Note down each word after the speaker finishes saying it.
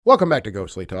Welcome back to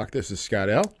Ghostly Talk. This is Scott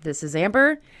L. This is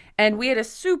Amber, and we had a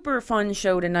super fun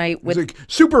show tonight with It's a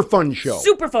super fun show.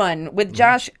 super fun with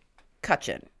Josh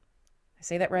Cutchin. I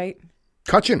say that right?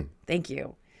 Cutchin. Thank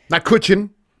you. Not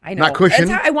Cutchin. I know. Not Cushion.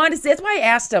 That's how I wanted to say. That's why I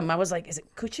asked him. I was like, "Is it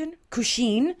Cushin?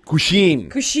 Cushin? Cushin.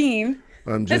 Cushin?"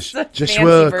 Just That's the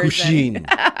Joshua fancy version.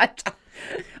 Cushin.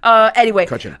 Anyway,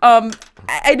 Cutchin.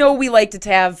 I know we like to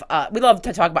have, we love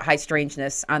to talk about high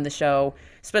strangeness on the show,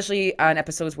 especially on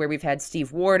episodes where we've had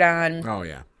Steve Ward on. Oh,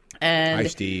 yeah. And Hi,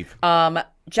 Steve.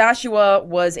 Joshua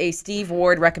was a Steve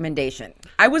Ward recommendation.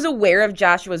 I was aware of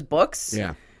Joshua's books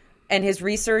Yeah. and his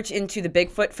research into the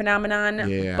Bigfoot phenomenon,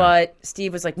 Yeah. but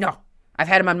Steve was like, "No, I've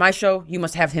had him on my show. You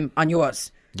must have him on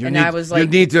yours." I was like, you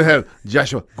need to have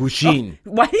Joshua Cushin.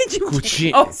 "Why did you?"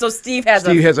 Cushin. Oh, so Steve has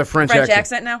a French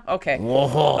accent now. Okay,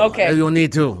 Oh, Okay. You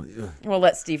need to. we'll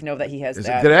let Steve know that he has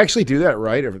that. Did I actually do that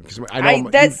right? Because I know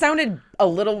that sounded a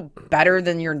little better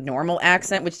than your normal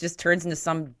accent, which just turns into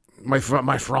some my French.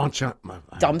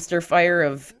 dumpster fire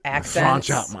of accents.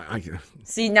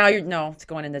 See, now it's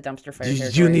going into dumpster fire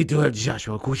territory. You need to have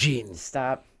Joshua Cushin.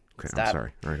 Stop. Okay, Stop. I'm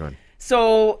sorry. All right, go ahead.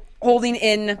 So, holding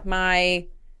in my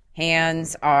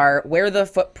hands are Where the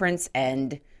Footprints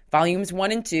End, volumes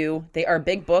 1 and 2. They are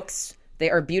big books. They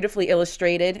are beautifully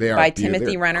illustrated by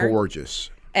Timothy Renner. Gorgeous.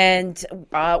 And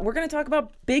we're going to talk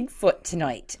about Bigfoot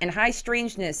tonight and high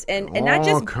strangeness and not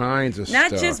just kinds of not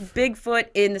stuff. just Bigfoot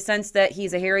in the sense that she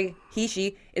is a hairy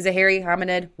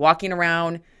hominid walking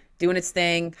around doing its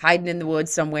thing, hiding in the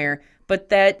woods somewhere, but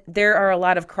that there are a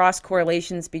lot of cross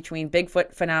correlations between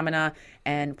Bigfoot phenomena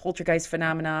and poltergeist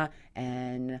phenomena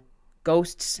and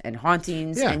ghosts and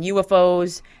hauntings and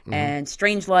UFOs and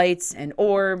strange lights and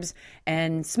orbs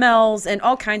and smells and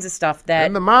all kinds of stuff that...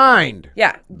 And the mind.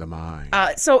 Yeah. The mind.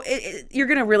 So you're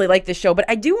going to really like this show, but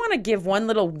I do want to give one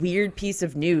little weird piece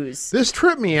of news. This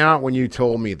tripped me out when you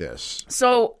told me this.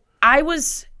 So I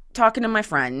was talking to my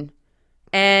friend,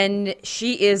 and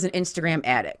she is an Instagram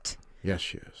addict. Yes,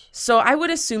 she is. So I would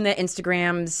assume that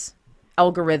Instagram's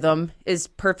algorithm is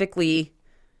perfectly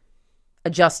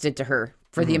adjusted to her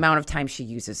for the amount of time she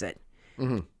uses it.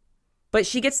 Mm-hmm. But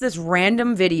she gets this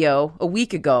random video a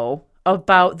week ago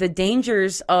about the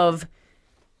dangers of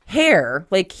hair,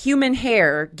 like human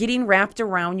hair, getting wrapped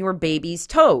around your baby's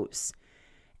toes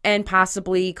and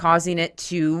possibly causing it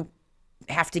to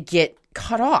have to get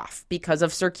cut off because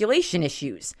of circulation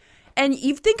issues. And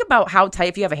you think about how tight,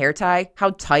 if you have a hair tie, how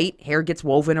tight hair gets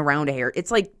woven around a hair.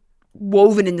 It's like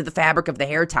woven into the fabric of the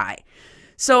hair tie.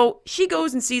 So she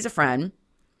goes and sees a friend.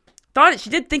 She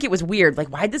did think it was weird. Like,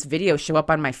 why'd this video show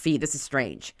up on my feed? This is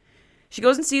strange. She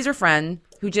goes and sees her friend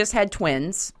who just had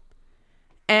twins.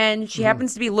 And she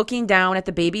happens to be looking down at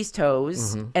the baby's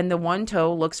toes. And the one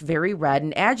toe looks very red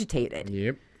and agitated.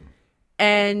 Yep.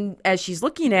 And as she's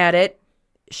looking at it,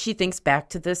 she thinks back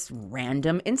to this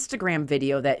random Instagram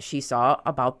video that she saw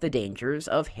about the dangers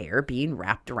of hair being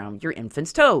wrapped around your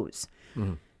infant's toes.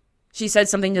 She said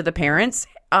something to the parents.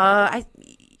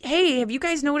 Hey, have you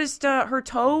guys noticed her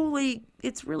toe? Like,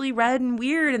 it's really red and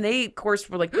weird. And they, of course,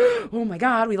 were like, oh my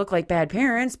God, we look like bad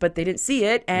parents. But they didn't see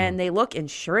it. And they look, and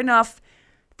sure enough,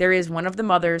 there is one of the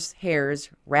mother's hairs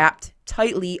wrapped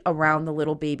tightly around the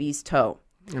little baby's toe.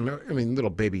 I mean, little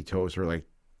baby toes are like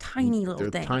Tiny little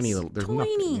things. Tiny little. There's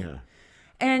nothing. Yeah.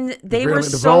 And they were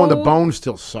the bone's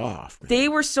still soft. They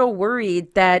were so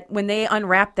worried that when they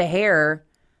unwrapped the hair,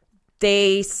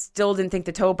 they still didn't think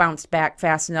the toe bounced back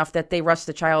fast enough that they rushed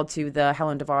the child to the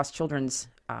Helen DeVos Children's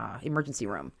emergency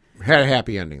room. Had a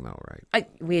happy ending, though, right?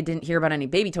 We didn't hear about any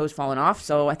baby toes falling off,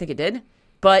 so I think it did.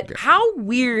 But how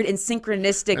weird and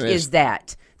synchronistic is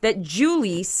that? That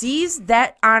Julie sees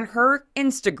that on her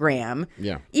Instagram,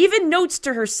 even notes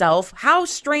to herself, how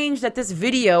strange that this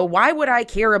video, why would I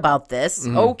care about this?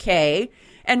 Okay.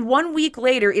 And 1 week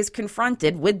later is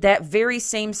confronted with that very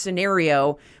same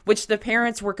scenario, which the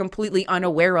parents were completely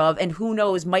unaware of, and who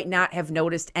knows, might not have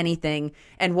noticed anything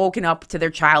and woken up to their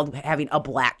child having a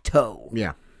black toe.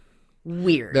 Yeah.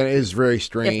 Weird. That is very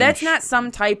strange. If that's not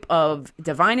some type of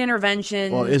divine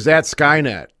intervention. Well, is that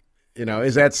Skynet?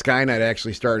 Is that Skynet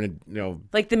actually starting to,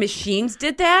 like the machines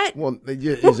did that? Well,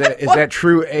 is that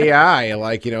true AI?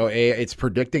 Like, it's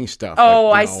predicting stuff.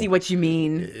 Oh, I see what you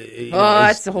mean.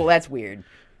 That's weird.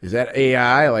 Is that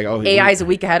AI? Like, AI is a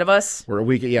week ahead of us. They're a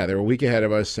week ahead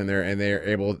of us, and they're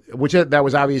able, that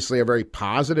was obviously a very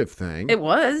positive thing. It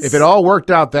was. If it all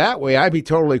worked out that way, I'd be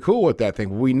totally cool with that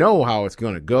thing. We know how it's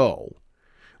going to go.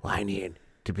 Well, I need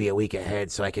to be a week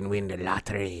ahead so I can win the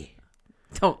lottery.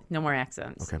 No more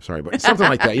accents. Okay, I'm sorry, but something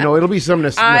like that. It'll be some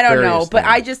nefarious I don't know, but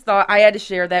thing. I just thought I had to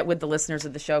share that with the listeners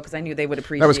of the show because I knew they would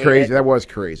appreciate it. That was crazy. That was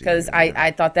crazy. Because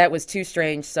I thought that was too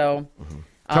strange. So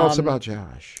Tell us about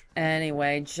Josh.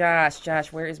 Anyway,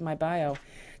 Josh, where is my bio?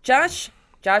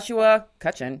 Joshua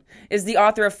Cutchin is the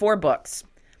author of 4 books.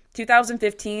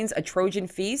 2015's A Trojan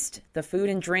Feast, The Food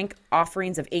and Drink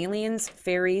Offerings of Aliens,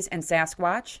 Fairies, and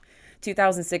Sasquatch.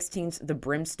 2016's The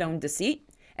Brimstone Deceit,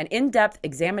 an in-depth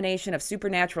examination of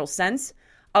supernatural scents,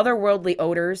 otherworldly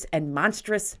odors, and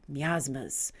monstrous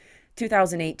miasmas.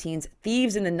 2018's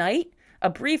Thieves in the Night, a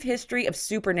brief history of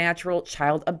supernatural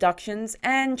child abductions,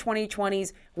 and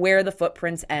 2020's Where the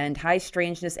Footprints End, High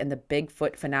Strangeness and the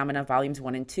Bigfoot Phenomena, Volumes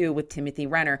 1 and 2 with Timothy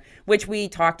Renner, which we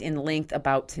talked in length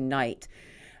about tonight.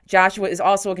 Joshua is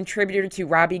also a contributor to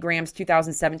Robbie Graham's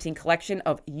 2017 collection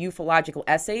of ufological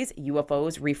essays,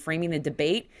 UFOs, Reframing the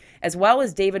Debate, as well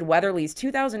as David Weatherly's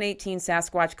 2018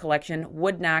 Sasquatch collection,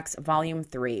 Wood Knocks, Volume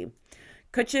 3.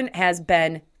 Cutchin has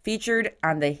been featured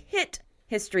on the hit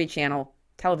History Channel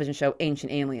television show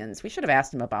Ancient Aliens. We should have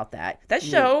asked him about that. That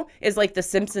show is like the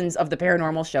Simpsons of the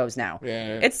paranormal shows now.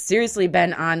 Yeah. It's seriously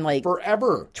been on like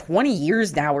Forever. 20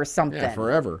 years now or something. Yeah,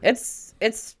 forever.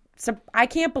 So I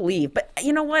can't believe, but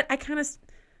you know what?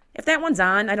 If that one's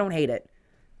on, I don't hate it.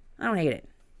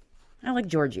 I like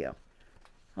Giorgio.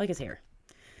 I like his hair.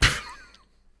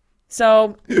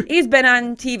 So he's been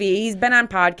on TV. He's been on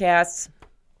podcasts.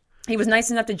 He was nice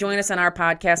enough to join us on our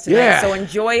podcast tonight. Yeah. So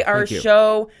enjoy our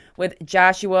show with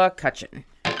Joshua Cutchin.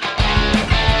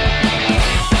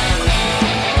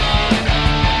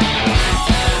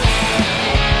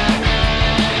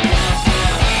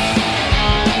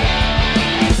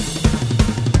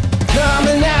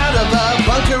 Coming out of a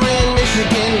bunker in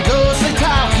Michigan, ghostly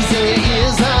talkies in your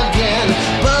ears again.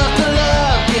 Buckle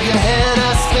up, give your head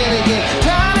a spin again.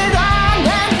 Turn it on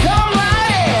and come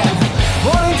right in.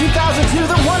 Born in 2002,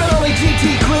 the one and only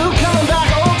GT crew, coming back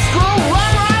old school,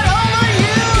 run right over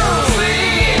you.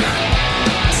 Ghostly,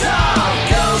 talk,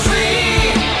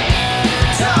 ghostly,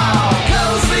 talk,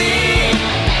 ghostly,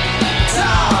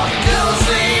 talk,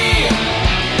 ghostly,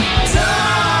 talk.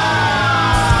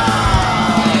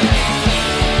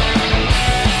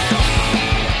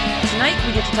 Tonight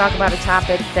we get to talk about a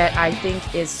topic that I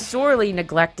think is sorely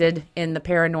neglected in the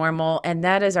paranormal, and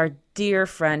that is our dear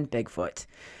friend Bigfoot.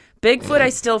 Bigfoot, I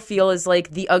still feel, is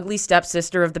like the ugly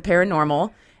stepsister of the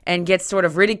paranormal and gets sort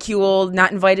of ridiculed,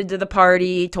 not invited to the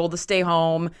party, told to stay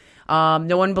home.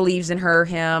 No one believes in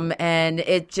him, and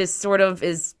it just sort of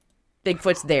is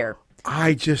Bigfoot's there.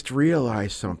 I just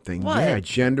realized something. What? Yeah,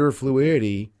 gender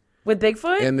fluidity With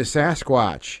Bigfoot? and the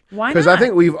Sasquatch. Why Because I not?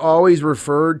 think we've always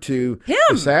referred to Him.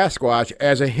 the Sasquatch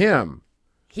as a him.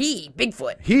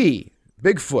 Bigfoot. He,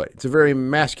 Bigfoot. It's a very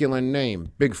masculine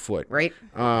name, Bigfoot. Right?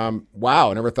 Wow,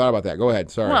 I never thought about that. Go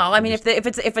ahead. Sorry. Well, I mean, if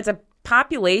it's a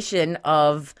population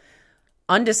of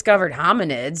undiscovered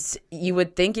hominids, you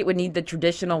would think it would need the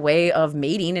traditional way of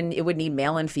mating, and it would need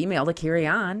male and female to carry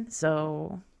on.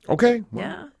 So, Okay. Well,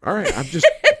 yeah. All right.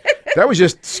 That was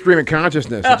just stream of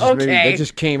consciousness. That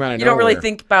just came out of You don't really nowhere.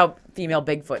 think about female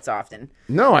Bigfoots often.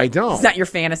 No, I don't. It's not your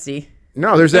fantasy.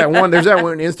 No, there's that one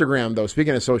Instagram though.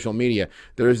 Speaking of social media,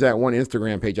 there's that one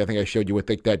Instagram page I think I showed you with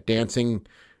like that dancing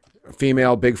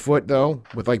female Bigfoot though,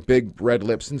 with like big red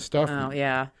lips and stuff. Oh,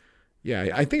 yeah. Yeah,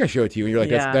 I think I showed it to you, and you're like,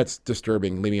 Yeah. that's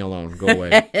disturbing. Leave me alone. Go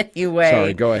away. Anyway.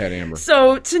 Sorry. Go ahead, Amber.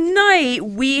 So tonight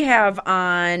we have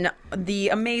on the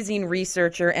amazing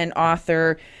researcher and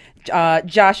author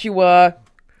Joshua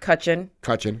Cutchin.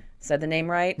 Cutchin. Said the name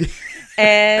right.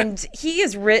 And he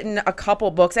has written a couple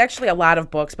books, actually a lot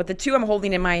of books, but the two I'm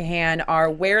holding in my hand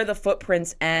are Where the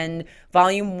Footprints End,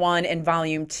 Volume 1 and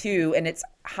Volume 2, and it's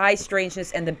High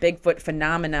Strangeness and the Bigfoot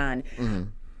Phenomenon. Mm-hmm.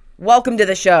 Welcome to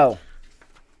the show.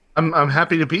 I'm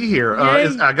happy to be here. I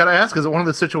gotta ask, is it one of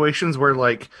the situations where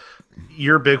like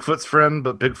you're Bigfoot's friend,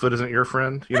 but Bigfoot isn't your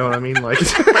friend? You know what I mean? Like,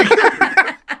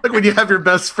 like when you have your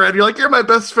best friend, you're like, you're my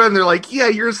best friend. They're like, yeah,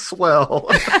 you're swell.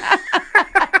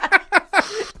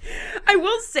 I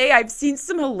will say I've seen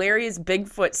some hilarious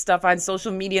Bigfoot stuff on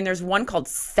social media, and there's one called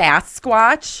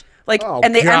Sasquatch,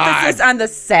 and the God. emphasis on the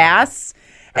sass.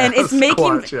 And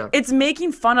Sasquatch, it's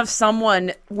making fun of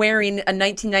someone wearing a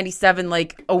 1997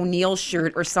 like O'Neill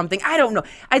shirt or something. I don't know.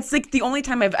 It's like the only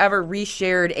time I've ever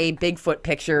reshared a Bigfoot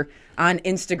picture on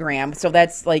Instagram. So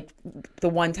that's like the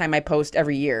one time I post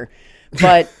every year.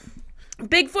 But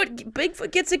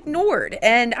Bigfoot gets ignored,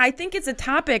 and I think it's a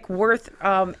topic worth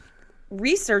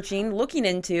researching, looking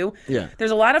into. Yeah.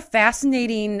 There's a lot of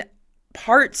fascinating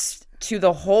parts to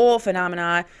the whole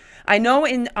phenomena. I know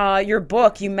in your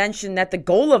book, you mentioned that the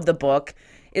goal of the book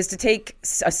is to take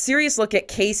a serious look at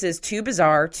cases too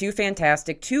bizarre, too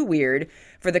fantastic, too weird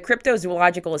for the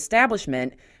cryptozoological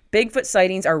establishment. Bigfoot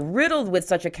sightings are riddled with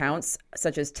such accounts,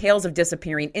 such as tales of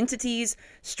disappearing entities,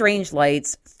 strange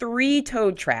lights,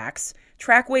 three-toed tracks,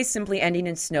 trackways simply ending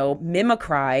in snow,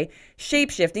 mimicry,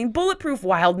 shape-shifting, bulletproof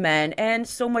wild men, and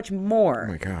so much more.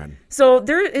 Oh my God. So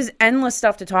there is endless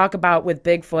stuff to talk about with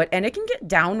Bigfoot, and it can get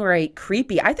downright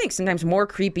creepy. I think sometimes more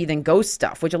creepy than ghost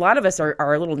stuff, which a lot of us are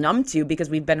a little numb to because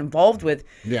we've been involved with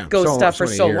ghost stuff for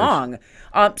so long.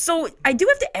 So I do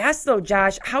have to ask, though,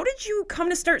 Josh, how did you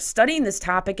come to start studying this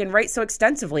topic and write so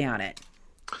extensively on it?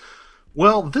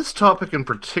 Well, this topic in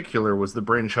particular was the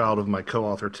brainchild of my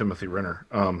co-author, Timothy Renner.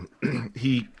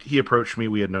 He approached me.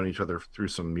 We had known each other through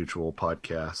some mutual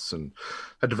podcasts and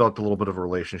had developed a little bit of a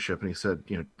relationship. And he said,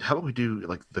 how about we do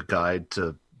like the guide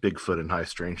to Bigfoot and high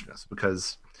strangeness?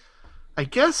 Because I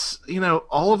guess,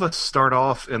 all of us start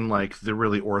off in like the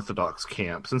really orthodox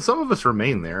camps, and some of us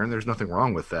remain there, and there's nothing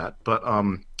wrong with that. But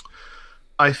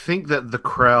I think that the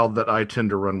crowd that I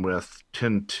tend to run with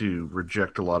tend to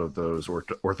reject a lot of those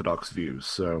orthodox views.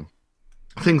 So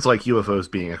things like UFOs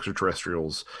being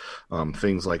extraterrestrials,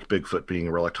 things like Bigfoot being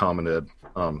a relict hominid,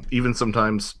 even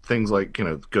sometimes things like,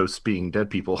 ghosts being dead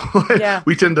people. Yeah.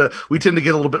 we tend to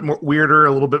get a little bit more weirder,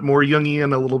 a little bit more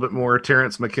Jungian, a little bit more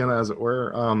Terrence McKenna, as it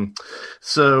were.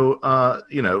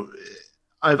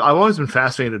 I've always been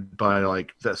fascinated by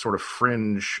like that sort of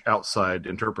fringe outside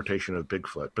interpretation of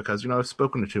Bigfoot because, I've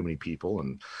spoken to too many people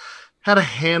and had a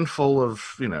handful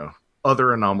of,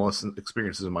 other anomalous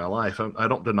experiences in my life. I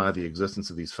don't deny the existence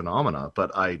of these phenomena,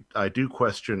 but I do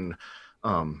question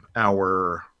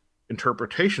our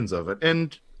interpretations of it.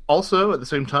 And also at the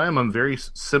same time, I'm very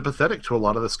sympathetic to a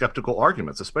lot of the skeptical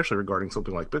arguments, especially regarding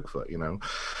something like Bigfoot.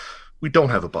 We don't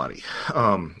have a body.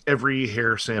 Every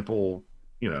hair sample,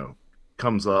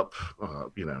 comes up,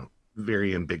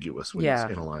 very ambiguous when it's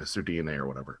analyzed through DNA or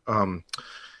whatever.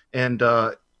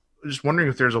 Just wondering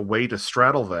if there's a way to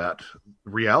straddle that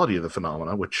reality of the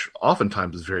phenomena, which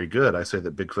oftentimes is very good. I say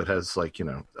that Bigfoot has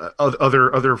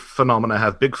other phenomena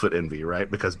have Bigfoot envy, right?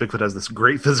 Because Bigfoot has this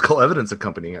great physical evidence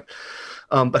accompanying it.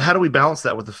 But how do we balance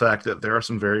that with the fact that there are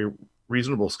some very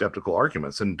reasonable skeptical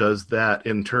arguments? And does that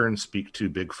in turn speak to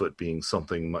Bigfoot being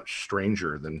something much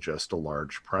stranger than just a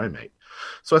large primate?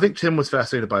 So I think Tim was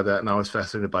fascinated by that, and I was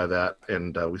fascinated by that.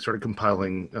 And we started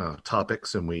compiling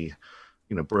topics, and we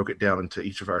broke it down into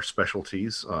each of our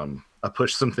specialties. I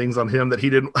pushed some things on him that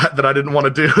I didn't want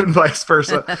to do, and vice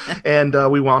versa. And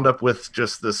we wound up with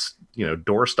just this,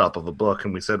 doorstop of a book.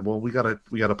 And we said, well, we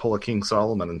gotta pull a King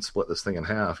Solomon and split this thing in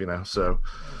half, So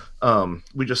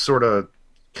we just sort of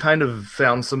kind of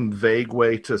found some vague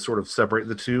way to sort of separate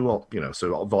the two.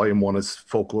 So volume 1 is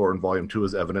folklore and volume 2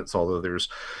 is evidence, although there's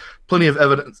plenty of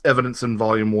evidence in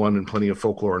volume 1 and plenty of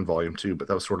folklore in volume 2, but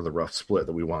that was sort of the rough split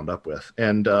that we wound up with.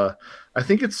 And I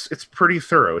think it's pretty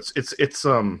thorough. It's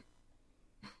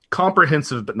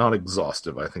comprehensive, but not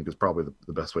exhaustive, I think is probably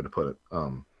the best way to put it.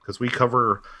 Because we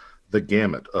cover the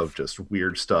gamut of just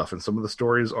weird stuff, and some of the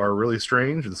stories are really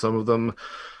strange, and some of them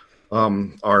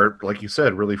are, like you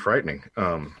said, really frightening.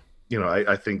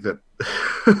 I think that,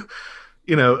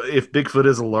 if Bigfoot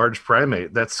is a large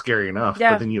primate, that's scary enough.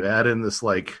 Yeah. But then you add in this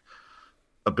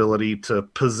ability to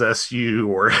possess you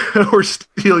or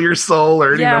steal your soul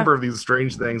or any number of these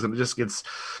strange things, and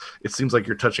it seems like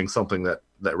you're touching something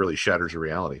that really shatters your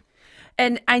reality.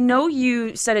 And I know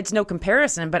you said it's no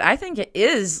comparison, but I think it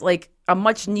is like a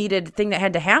much needed thing that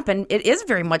had to happen. It is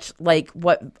very much like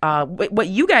what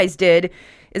you guys did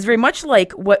is very much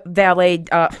like what Valet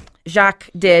Jacques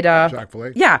did. Jacques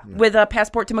Vallée? Yeah, with a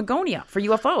Passport to Magonia for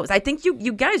UFOs. I think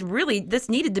you guys really, this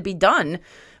needed to be done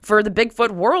for the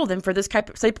Bigfoot world and for this type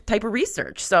of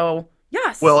research. So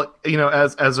yes. Well,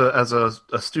 as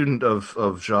a student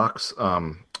of Jacques,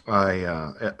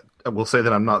 I will say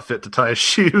that I'm not fit to tie his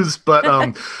shoes, but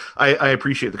I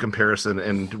appreciate the comparison.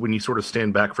 And when you sort of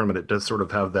stand back from it, it does sort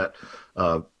of have that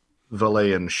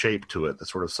Vallean shape to it, that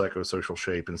sort of psychosocial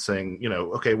shape, and saying,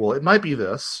 okay, well, it might be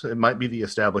this, it might be the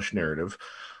established narrative,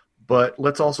 but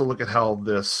let's also look at how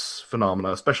this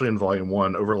phenomena, especially in volume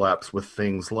 1, overlaps with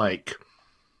things like,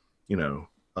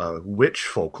 witch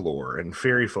folklore and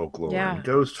fairy folklore and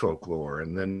ghost folklore,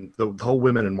 and then the whole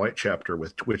Women in White chapter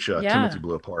which Timothy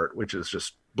blew apart, which is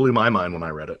just blew my mind when I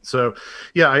read it. So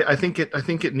yeah, I think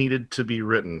it needed to be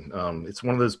written. It's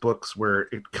one of those books where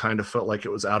it kind of felt like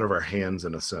it was out of our hands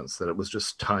in a sense, that it was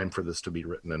just time for this to be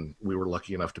written, and we were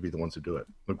lucky enough to be the ones who do it.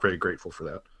 I'm very grateful for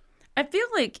that. I feel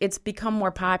like it's become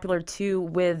more popular too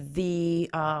with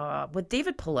with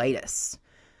David Paulides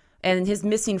and his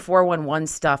missing 411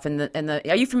 stuff, and the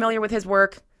are you familiar with his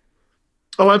work?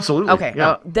 Oh, absolutely. Okay.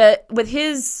 Yeah. With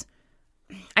his,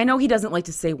 I know he doesn't like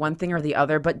to say one thing or the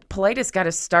other, but Paulides got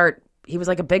to start. He was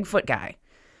like a Bigfoot guy.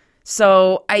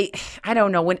 So I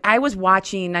don't know. When I was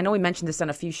watching, I know we mentioned this on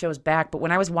a few shows back, but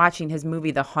when I was watching his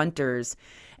movie The Hunters,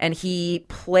 and he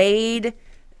played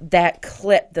that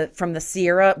clip from the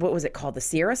Sierra, what was it called? The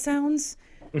Sierra Sounds?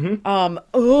 Mm-hmm.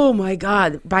 Oh my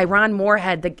God. By Ron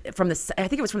Moorhead, I think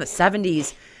it was from the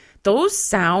 70s. Those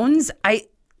sounds,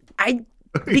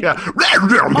 Yeah.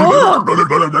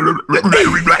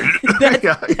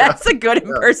 That's a good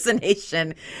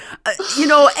impersonation.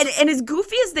 And as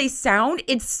goofy as they sound,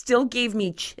 it still gave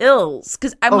me chills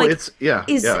because I'm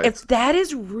if that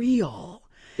is real.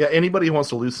 Yeah, anybody who wants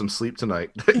to lose some sleep tonight,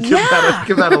 give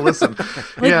that a listen.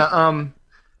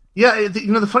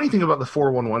 The funny thing about the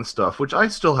 411 stuff, which I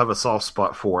still have a soft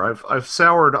spot for, I've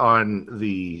soured on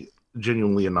the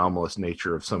genuinely anomalous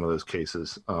nature of some of those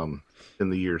cases in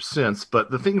the years since.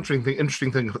 But the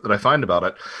interesting thing that I find about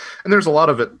it, and there's a lot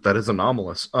of it that is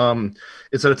anomalous,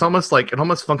 is that it's almost like it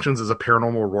almost functions as a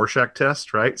paranormal Rorschach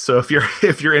test, right? So if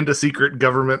you're into secret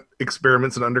government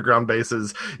experiments and underground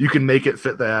bases, you can make it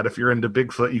fit that. If you're into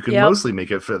Bigfoot, you can mostly make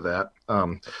it fit that.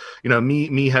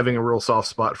 Me having a real soft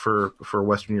spot for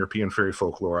Western European fairy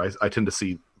folklore, I tend to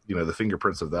see the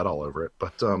fingerprints of that all over it.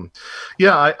 But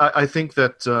I think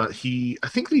that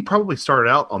he probably started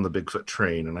out on the Bigfoot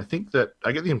train, and I think that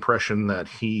I get the impression that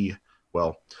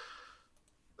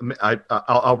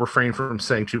I'll refrain from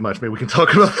saying too much. Maybe we can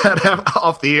talk about that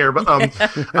off the air. But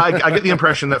I get the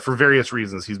impression that for various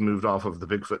reasons he's moved off of the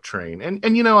Bigfoot train, and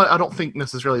I don't think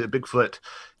necessarily that Bigfoot,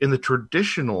 in the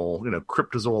traditional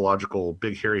cryptozoological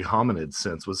big hairy hominid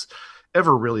sense, was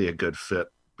ever really a good fit.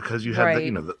 Because you had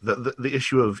the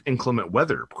issue of inclement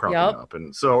weather cropping up,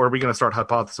 and so are we going to start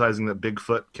hypothesizing that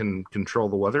Bigfoot can control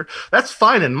the weather? That's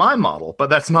fine in my model, but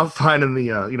that's not fine in the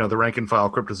the rank and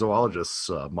file cryptozoologist's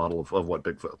model of what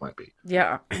Bigfoot might be.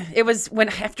 Yeah, it was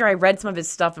after I read some of his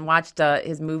stuff and watched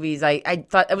his movies, I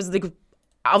thought it was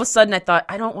all of a sudden I thought,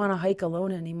 I don't want to hike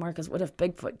alone anymore because what if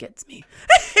Bigfoot gets me?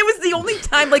 It was the only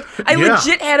time, I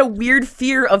legit had a weird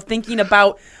fear of thinking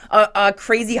about a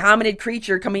crazy hominid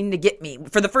creature coming to get me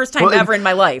for the first time ever in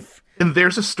my life. And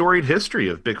there's a storied history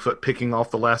of Bigfoot picking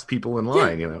off the last people in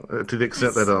line, to the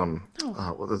extent that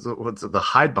what's the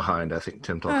hide behind? I think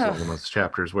Tim talks about in one of those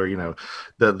chapters where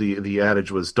the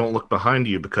adage was don't look behind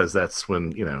you because that's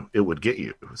when it would get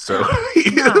you. So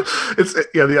it's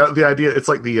the idea. It's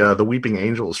like the weeping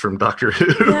angels from Doctor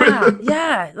Who.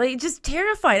 Like just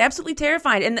terrified, absolutely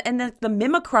terrified, and the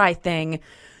mimicry thing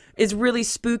is really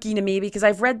spooky to me because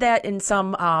I've read that in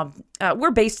some,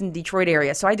 we're based in the Detroit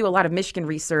area, so I do a lot of Michigan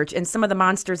research, and some of the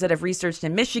monsters that I've researched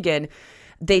in Michigan,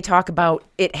 they talk about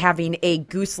it having a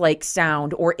goose-like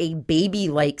sound or a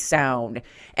baby-like sound,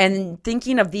 and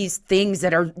thinking of these things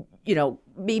that are,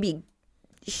 maybe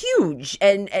huge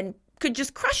and could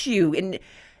just crush you, and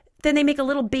then they make a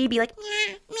little baby like,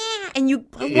 meh, meh, and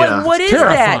what is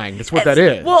terrifying. that? That's what that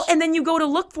is. Well, and then you go to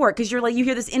look for it because you're like, you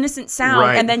hear this innocent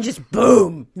sound and then just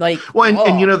boom, like. Well,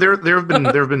 and there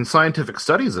have been scientific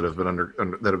studies that have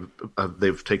been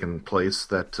they've taken place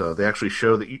that they actually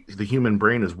show that the human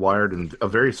brain is wired in a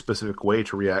very specific way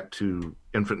to react to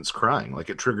infants crying. Like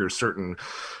it triggers certain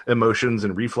emotions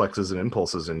and reflexes and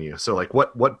impulses in you. So like,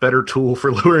 what better tool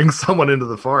for luring someone into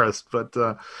the forest? But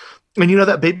and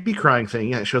that baby crying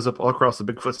thing, it shows up all across the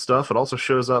Bigfoot stuff. It also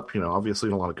shows up, obviously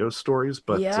in a lot of ghost stories.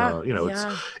 But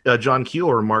it's John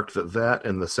Keel remarked that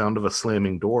and the sound of a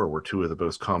slamming door were two of the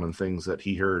most common things that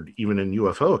he heard, even in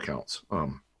UFO accounts.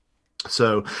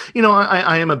 So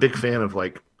I am a big fan of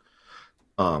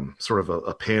sort of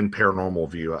a pan paranormal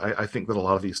view. I think that a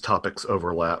lot of these topics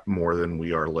overlap more than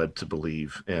we are led to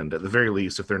believe, and at the very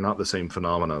least, if they're not the same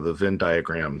phenomena, the Venn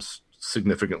diagrams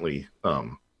significantly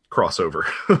crossover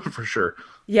for sure.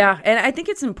 Yeah, and I think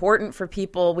it's important for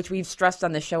people, which we've stressed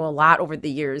on the show a lot over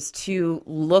the years, to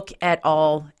look at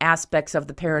all aspects of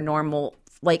the paranormal,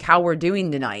 like how we're doing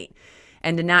tonight,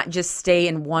 and to not just stay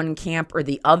in one camp or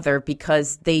the other,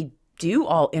 because they do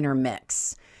all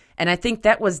intermix. And I think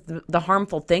that was the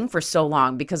harmful thing for so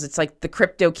long, because it's like the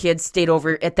crypto kids stayed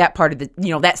over at that part of the,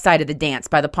 that side of the dance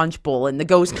by the punch bowl, and the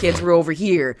ghost kids were over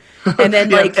here. And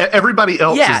then everybody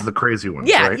else is the crazy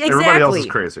ones, right? Exactly. Everybody else is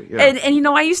crazy. Yeah. And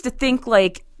I used to think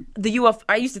like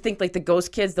the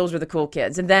ghost kids, those were the cool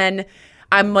kids. And then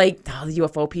I'm like, oh, the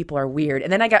UFO people are weird.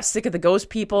 And then I got sick of the ghost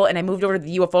people, and I moved over to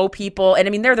the UFO people. And I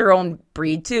mean, they're their own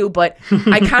breed too, but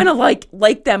I kind of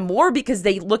like them more because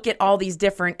they look at all these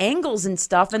different angles and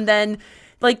stuff. And then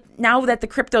now that the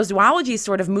cryptozoology is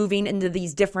sort of moving into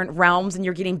these different realms, and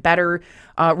you're getting better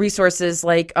resources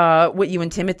like what you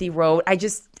and Timothy wrote, I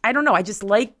don't know. I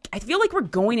feel like we're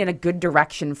going in a good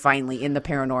direction finally in the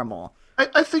paranormal.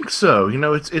 I think so.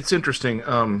 It's interesting.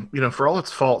 For all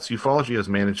its faults, ufology has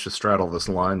managed to straddle this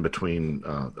line between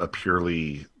a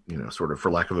purely, sort of, for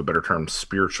lack of a better term,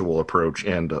 spiritual approach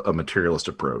and a materialist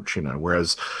approach.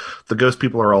 Whereas the ghost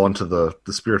people are all into the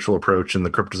spiritual approach, and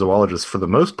the cryptozoologists, for the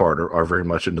most part, are very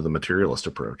much into the materialist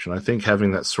approach. And I think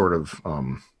having that sort of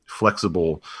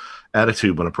flexible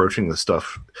attitude when approaching this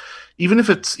stuff, even if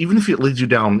it leads you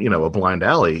down, a blind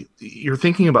alley, you're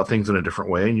thinking about things in a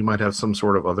different way, and you might have some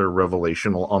sort of other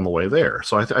revelation on the way there.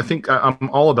 So I think I'm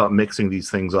all about mixing these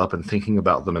things up and thinking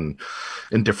about them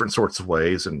in different sorts of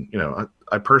ways. And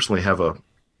I personally have a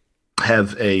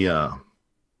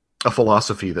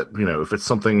philosophy that, if it's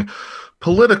something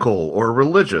political or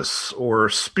religious or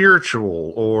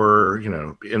spiritual or,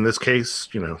 in this case,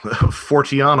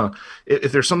 Fortiana,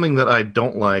 if there's something that I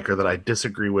don't like or that I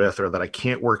disagree with or that I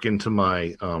can't work into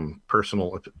my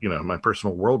personal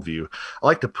worldview, I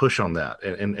like to push on that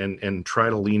and try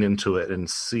to lean into it and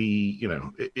see,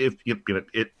 if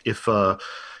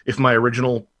my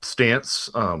original stance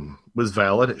was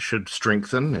valid, it should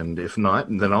strengthen, and if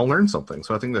not, then I'll learn something.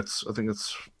 So I think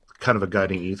that's kind of a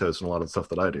guiding ethos in a lot of the stuff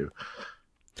that I do.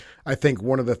 I think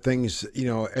one of the things,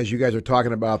 as you guys are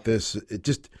talking about this,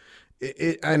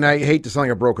 and I hate to sound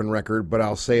like a broken record, but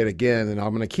I'll say it again, and I'm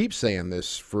going to keep saying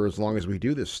this for as long as we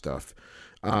do this stuff.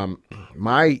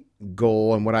 My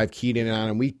goal and what I've keyed in on,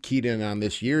 and we keyed in on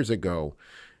this years ago,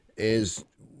 is,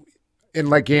 and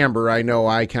like Amber, I know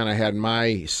I kind of had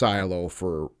my silo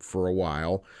for a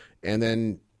while, and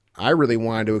then I really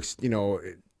wanted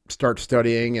to, start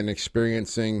studying and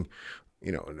experiencing,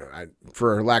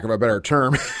 for lack of a better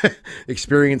term,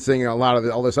 experiencing a lot of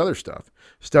all this other stuff.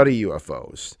 Study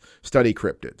UFOs, study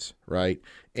cryptids, right?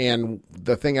 And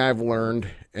the thing I've learned,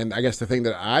 and I guess the thing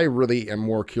that I really am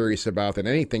more curious about than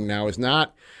anything now is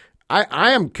not,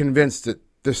 I am convinced that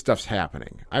this stuff's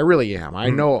happening. I really am.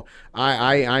 I know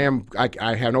I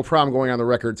have no problem going on the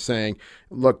record saying,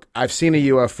 look, I've seen a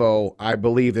UFO. I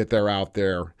believe that they're out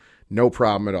there. No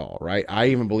problem at all, right?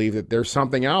 I even believe that there's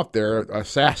something out there, a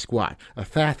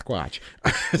Sasquatch.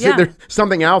 Yeah. There's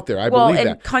something out there. I believe that.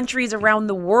 And countries around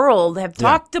the world have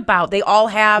talked about, they all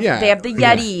have, they have the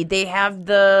Yeti, they have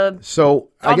the, so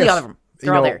all I guess, the other them.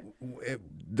 They're all there.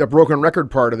 The broken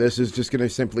record part of this is just going to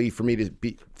simply for me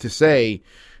to say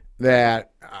that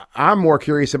I'm more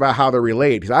curious about how they're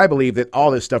related, because I believe that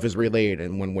all this stuff is related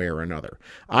in one way or another.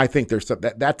 I think there's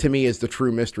that to me is the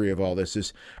true mystery of all this,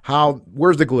 is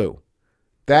where's the glue?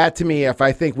 That to me, if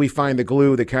I think we find the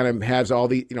glue that kind of has all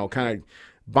the, kind of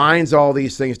binds all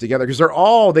these things together,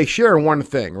 because they share one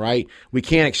thing, right? We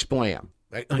can't explain them.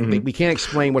 We can't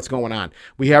explain what's going on.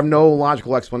 We have no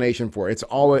logical explanation for it. It's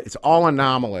all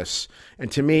anomalous.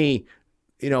 And to me,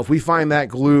 if we find that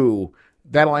glue,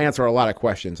 that'll answer a lot of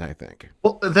questions, I think.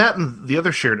 Well, that and the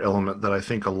other shared element that I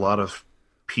think a lot of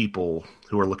people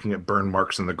who are looking at burn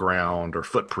marks in the ground or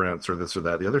footprints or this or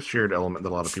that, the other shared element that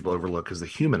a lot of people overlook is the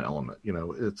human element.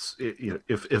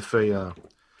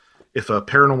 If a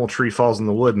paranormal tree falls in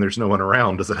the wood and there's no one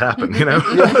around, does it happen?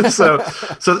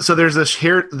 So there's this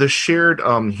shared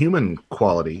human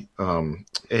quality,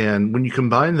 and when you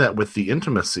combine that with the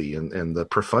intimacy and the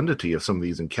profundity of some of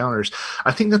these encounters,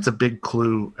 I think that's a big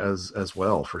clue as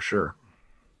well, for sure.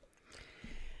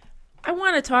 I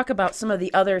want to talk about some of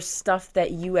the other stuff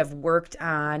that you have worked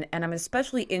on, and I'm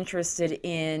especially interested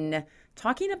in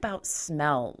talking about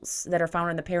smells that are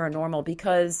found in the paranormal,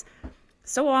 because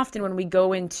so often when we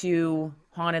go into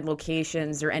haunted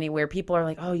locations or anywhere, people are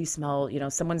like, oh, you smell,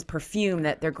 someone's perfume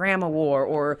that their grandma wore,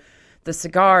 or the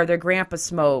cigar their grandpa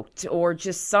smoked, or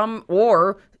just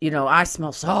I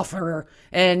smell sulfur,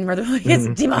 and they're like,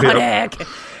 it's demonic.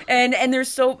 And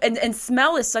there's and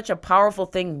smell is such a powerful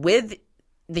thing with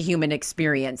the human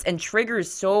experience and triggers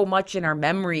so much in our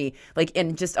memory, like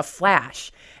in just a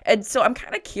flash. And so I'm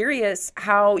kind of curious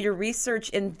how your research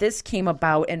in this came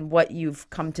about and what you've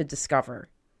come to discover.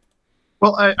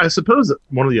 Well, I suppose that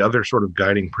one of the other sort of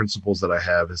guiding principles that I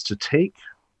have is to take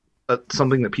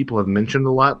something that people have mentioned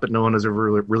a lot, but no one has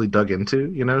ever really dug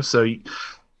into, So,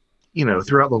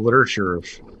 throughout the literature of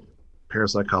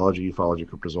parapsychology, ufology,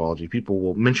 cryptozoology, people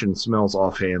will mention smells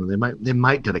offhand, and they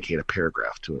might dedicate a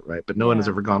paragraph to it, right? But no one has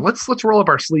ever gone, let's roll up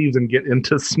our sleeves and get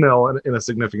into smell in a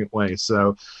significant way.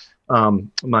 So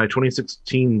my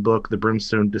 2016 book, The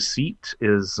Brimstone Deceit,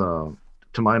 is, to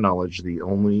my knowledge, the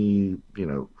only,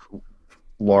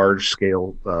 large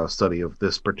scale study of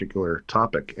this particular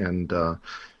topic. And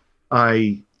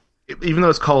even though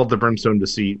it's called The Brimstone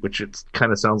Deceit, which it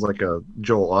kind of sounds like a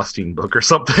Joel Osteen book or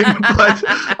something, but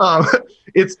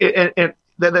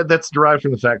that's derived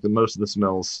from the fact that most of the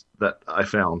smells that I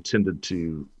found tended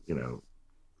to,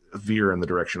 veer in the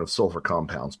direction of sulfur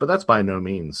compounds, but that's by no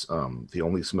means the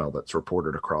only smell that's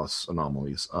reported across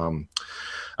anomalies.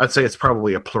 I'd say it's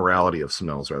probably a plurality of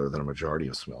smells rather than a majority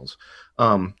of smells.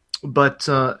 Yeah,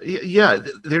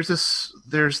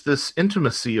 there's this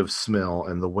intimacy of smell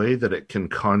and the way that it can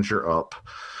conjure up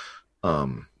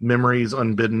memories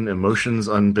unbidden, emotions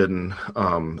unbidden,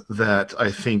 that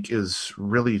I think is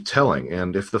really telling.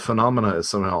 And if the phenomena is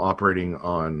somehow operating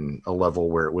on a level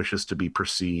where it wishes to be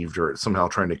perceived or it's somehow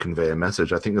trying to convey a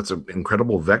message, I think that's an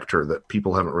incredible vector that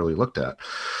people haven't really looked at.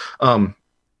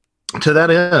 To that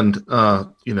end,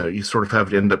 you sort of have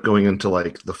to end up going into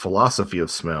like the philosophy of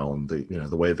smell and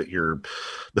the way that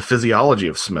the physiology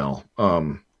of smell.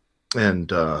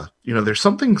 There's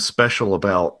something special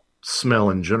about smell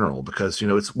in general, because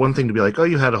it's one thing to be like, oh,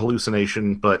 you had a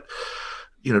hallucination, but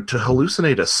to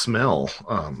hallucinate a smell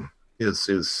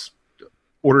is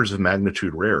orders of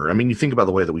magnitude rarer. I mean, you think about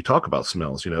the way that we talk about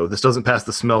smells. This doesn't pass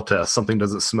the smell test, something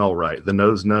doesn't smell right, the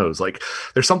nose knows. Like,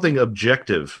 there's something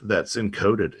objective that's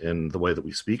encoded in the way that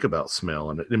we speak about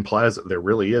smell, and it implies that there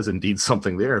really is indeed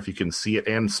something there if you can see it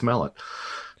and smell it.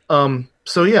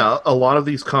 So yeah, a lot of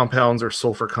these compounds are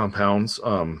sulfur compounds.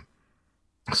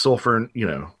 Sulfur,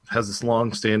 has this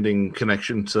long-standing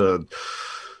connection to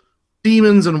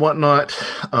demons and whatnot.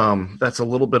 That's a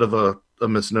little bit of a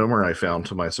misnomer, I found,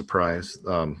 to my surprise.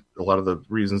 A lot of the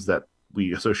reasons that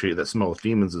we associate that smell with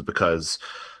demons is because,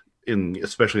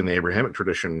 especially in the Abrahamic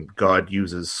tradition, God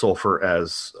uses sulfur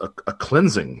as a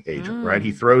cleansing agent, right?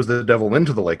 He throws the devil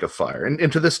into the lake of fire.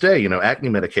 And to this day, acne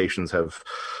medications have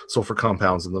sulfur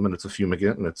compounds in them, and it's a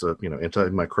fumigant, and it's a,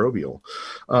 antimicrobial.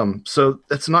 So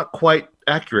that's not quite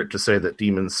accurate to say that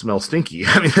demons smell stinky.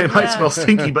 I mean, they might smell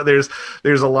stinky, but there's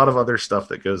a lot of other stuff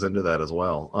that goes into that as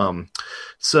well.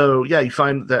 So yeah, you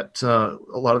find that a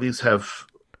lot of these have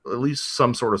at least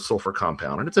some sort of sulfur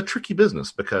compound, and it's a tricky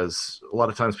business because a lot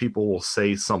of times people will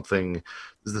say something.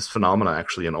 There's this phenomena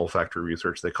actually in olfactory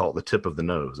research, they call it the tip of the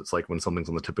nose. It's like when something's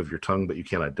on the tip of your tongue but you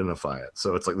can't identify it.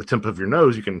 So it's like the tip of your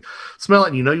nose, you can smell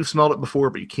it and you've smelled it before,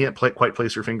 but you can't quite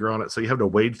place your finger on it. So you have to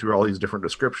wade through all these different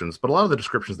descriptions. But a lot of the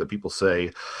descriptions that people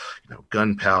say,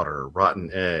 gunpowder,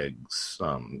 rotten eggs,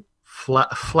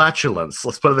 flatulence,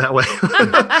 let's put it that way.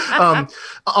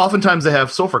 Oftentimes they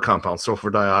have sulfur compounds, sulfur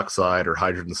dioxide or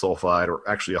hydrogen sulfide, or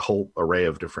actually a whole array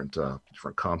of different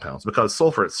compounds, because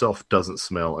sulfur itself doesn't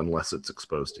smell unless it's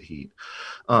exposed to heat.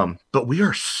 But we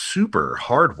are super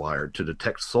hardwired to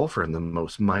detect sulfur in the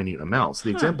most minute amounts.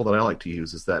 The example that I like to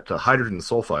use is that hydrogen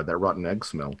sulfide, that rotten egg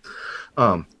smell.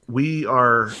 We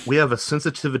have a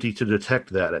sensitivity to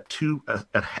detect that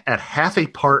at half a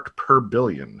part per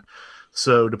billion.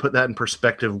 So to put that in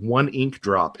perspective, one ink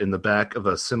drop in the back of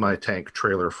a semi-tank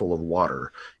trailer full of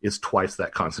water is twice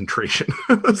that concentration.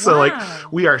 So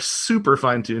we are super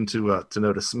fine-tuned to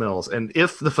notice smells. And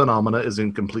if the phenomena is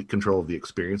in complete control of the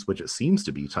experience, which it seems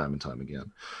to be time and time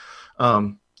again,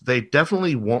 they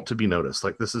definitely want to be noticed.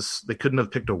 Like, they couldn't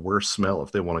have picked a worse smell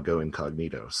if they want to go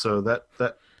incognito. So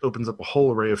that opens up a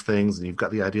whole array of things. And you've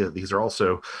got the idea that these are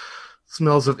also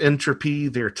smells of entropy.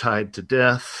 They're tied to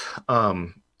death.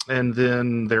 And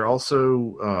then they're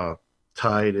also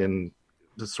tied in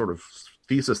this sort of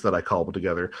thesis that I cobbled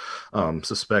together,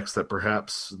 suspects that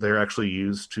perhaps they're actually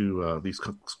used to, these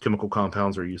chemical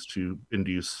compounds are used to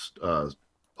induce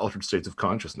altered states of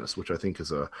consciousness, which I think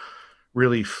is a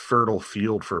really fertile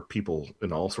field for people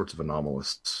in all sorts of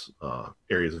anomalous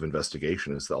areas of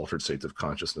investigation, is the altered states of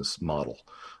consciousness model.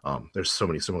 There's so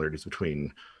many similarities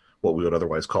between what we would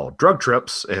otherwise call drug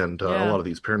trips and a lot of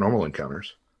these paranormal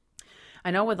encounters. I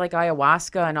know with like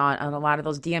ayahuasca and a lot of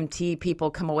those DMT,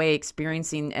 people come away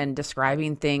experiencing and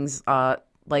describing things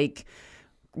like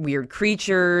weird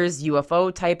creatures,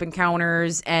 UFO type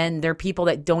encounters, and they're people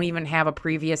that don't even have a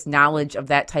previous knowledge of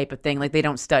that type of thing. Like, they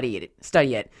don't study it.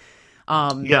 Yeah.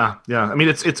 I mean,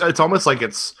 it's almost like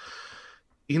it's,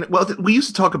 well, we used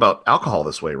to talk about alcohol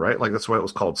this way, right? Like, that's why it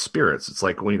was called spirits. It's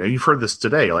like, well, you've heard this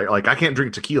today. Like I can't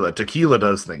drink tequila. Tequila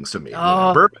does things to me.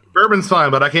 Bourbon's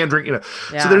fine, but I can't drink.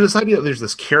 So there's this idea that there's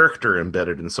this character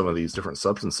embedded in some of these different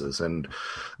substances, and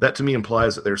that to me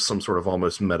implies that there's some sort of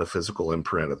almost metaphysical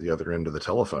imprint at the other end of the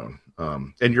telephone.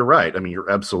 And you're right. I mean, you're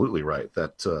absolutely right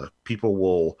that people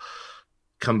will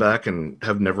come back and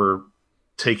have never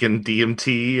taken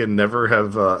DMT and never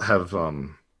have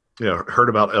heard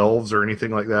about elves or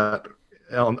anything like that,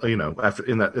 after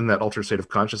in that altered state of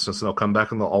consciousness, and they'll come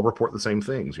back and they'll all report the same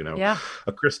things, a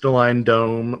crystalline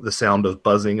dome, the sound of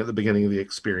buzzing at the beginning of the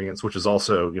experience, which is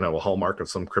also, a hallmark of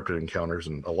some cryptid encounters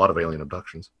and a lot of alien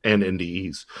abductions and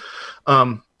NDEs.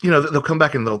 They'll come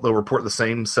back and they'll report the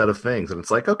same set of things. And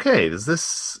it's like, okay,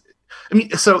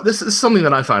 so this is something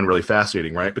that I find really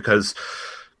fascinating, right? Because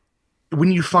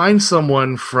when you find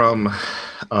someone from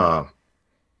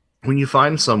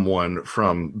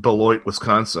Beloit,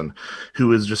 Wisconsin,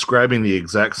 who is describing the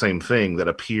exact same thing that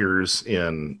appears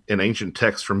in ancient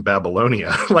texts from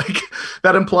Babylonia, like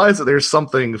that implies that there's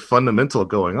something fundamental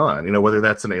going on, whether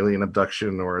that's an alien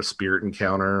abduction or a spirit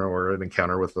encounter or an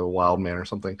encounter with a wild man or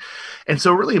something. And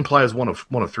so it really implies one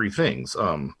of three things.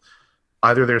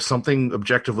 Either there's something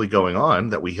objectively going on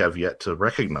that we have yet to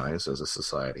recognize as a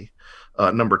society.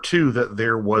 Number two, that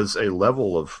there was a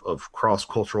level of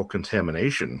cross-cultural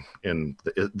contamination in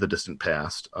the distant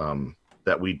past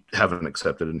that we haven't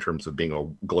accepted in terms of being a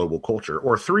global culture.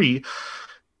 Or three,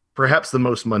 perhaps the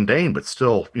most mundane but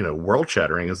still,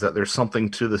 world-shattering, is that there's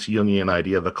something to this Jungian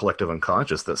idea of a collective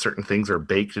unconscious, that certain things are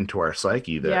baked into our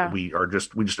psyche that we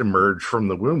just emerge from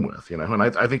the womb with, And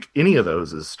I think any of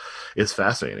those is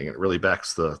fascinating. It really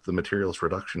backs the materialist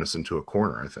reductionist into a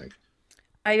corner, I think.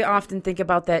 I often think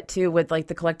about that too, with like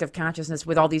the collective consciousness,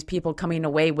 with all these people coming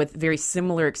away with very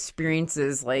similar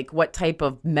experiences, like what type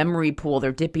of memory pool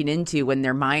they're dipping into when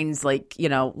their minds leave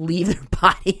their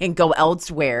body and go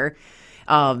elsewhere.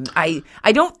 I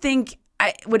don't think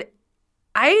I would.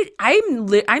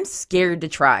 I'm scared to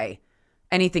try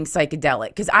anything psychedelic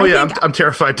because I'm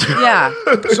terrified too. Yeah,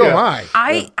 so am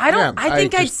I. I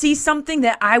think I'd see something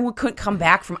that couldn't come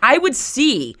back from. I would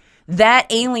see that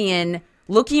alien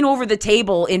looking over the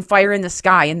table in Fire in the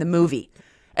Sky in the movie.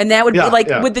 And that would be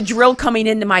with the drill coming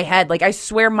into my head. Like, I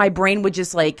swear my brain would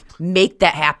just make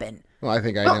that happen. Well, I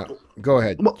think I know. Go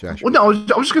ahead, Josh. Well, no,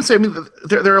 I was just going to say, I mean,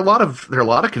 there are a lot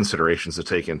of considerations to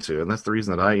take into, and that's the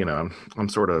reason that I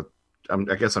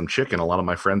guess I'm chicken. A lot of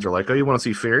my friends are like, "Oh, you want to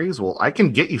see fairies? Well, I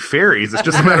can get you fairies. It's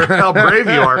just a matter of how brave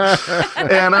you are."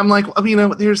 And I'm like,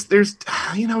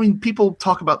 people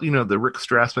talk about, the Rick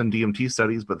Strassman DMT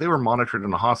studies, but they were monitored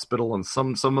in a hospital, and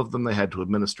some of them they had to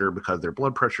administer because their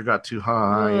blood pressure got too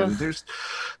high. And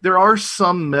there are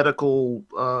some medical,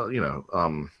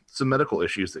 some medical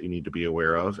issues that you need to be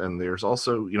aware of. And there's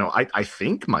also, I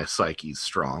think my psyche's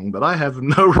strong, but I have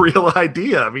no real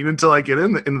idea. I mean, until I get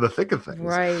into the thick of things.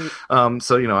 Right.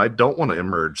 So, I don't want to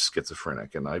emerge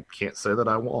schizophrenic, and I can't say that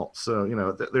I won't. So,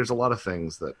 there's a lot of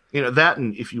things that, that,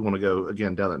 and if you want to go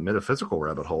again down that metaphysical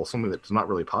rabbit hole, something that's not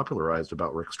really popularized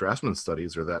about Rick Strassman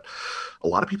studies are that a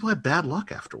lot of people had bad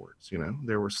luck afterwards.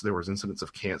 There was incidents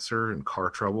of cancer and car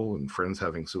trouble and friends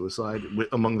having suicide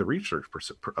among the research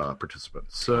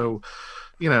participants. So,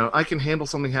 I can handle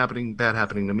something bad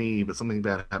happening to me, but something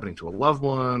bad happening to a loved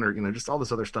one, or just all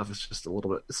this other stuff is just a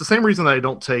little bit. It's the same reason that I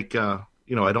don't take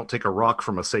I don't take a rock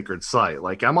from a sacred site.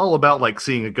 Like, I'm all about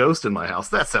seeing a ghost in my house.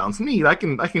 That sounds neat. I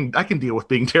can deal with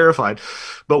being terrified.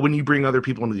 But when you bring other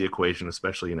people into the equation,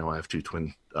 especially I have two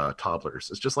twin toddlers,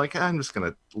 it's just I'm just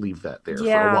gonna leave that there for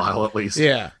a while at least.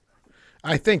 Yeah,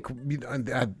 I think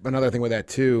another thing with that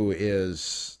too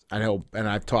is, I know, and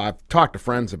I've talked to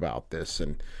friends about this,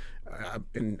 and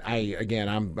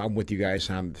I'm with you guys.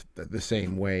 I'm the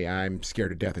same way. I'm scared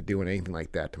to death of doing anything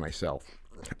like that to myself.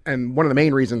 And one of the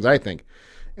main reasons, I think,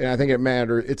 and I think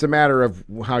it's a matter of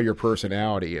how your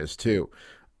personality is too.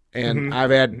 And I've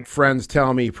had friends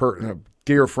tell me,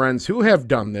 dear friends who have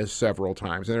done this several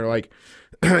times, and they're like,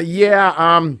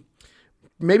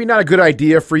 maybe not a good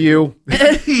idea for you.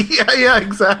 yeah,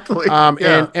 exactly.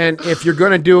 And if you're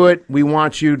going to do it, we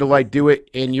want you to do it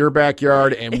in your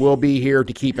backyard, and we'll be here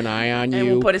to keep an eye on you. And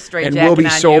we'll put a straitjacket and we'll be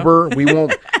on sober. We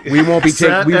won't be we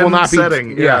will not be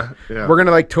setting. Yeah. We're going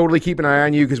to totally keep an eye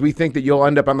on you because we think that you'll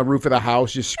end up on the roof of the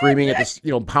house just screaming at this,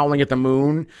 howling at the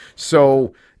moon.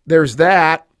 So there's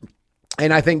that.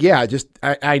 And I think,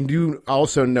 I do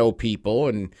also know people,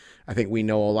 and I think we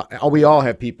know a lot. We all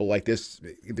have people like this,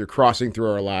 either crossing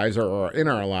through our lives or in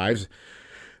our lives,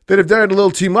 that have done it a little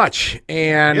too much.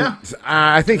 And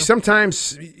I think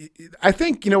sometimes,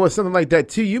 with something like that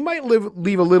too, you might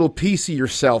leave a little piece of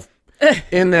yourself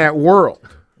in that world,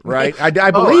 right? I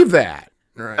believe that.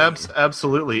 Right.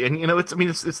 Absolutely. And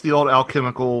it's the old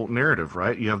alchemical narrative,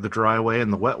 right? You have the dry way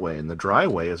and the wet way, and the dry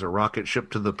way is a rocket ship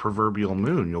to the proverbial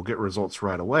moon. You'll get results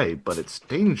right away, but it's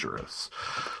dangerous.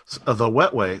 The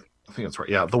wet way, I think that's right.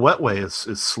 Yeah, the wet way is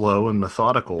slow and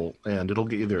methodical, and it'll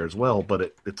get you there as well,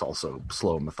 but it's also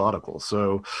slow and methodical.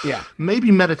 So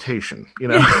maybe meditation,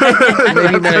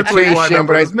 maybe meditation,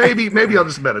 but maybe I'll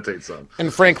just meditate some.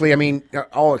 And frankly,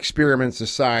 all experiments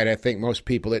aside, I think most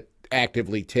people that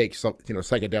actively take some,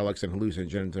 psychedelics and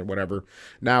hallucinogens or whatever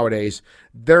nowadays,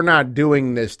 they're not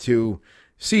doing this to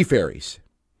see fairies.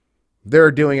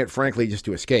 They're doing it, frankly, just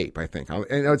to escape, I think.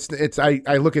 And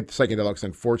I look at psychedelics,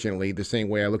 unfortunately, the same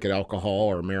way I look at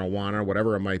alcohol or marijuana or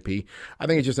whatever it might be. I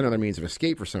think it's just another means of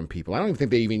escape for some people. I don't even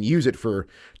think they even use it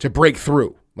to break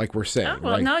through. like we're saying. Oh,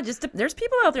 well, right? no, there's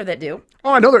people out there that do.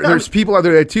 Oh, I know there's people out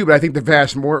there that too, but I think the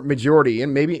vast majority,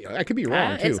 and maybe I could be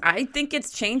wrong too. I think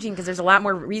it's changing because there's a lot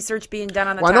more research being done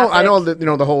on the Well, topic. I know that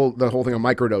the whole thing of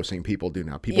microdosing people do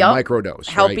now. People microdose,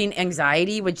 helping right?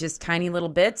 anxiety with just tiny little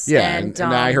bits. Yeah, and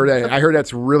I heard that. I heard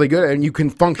that's really good, and you can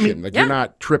function. Like yeah. you're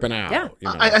not tripping out. Yeah. You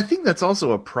know? I think that's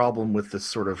also a problem with this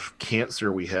sort of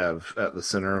cancer we have at the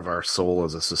center of our soul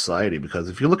as a society. Because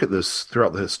if you look at this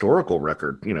throughout the historical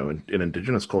record, in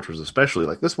indigenous cultures especially,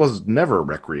 like this was never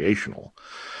recreational,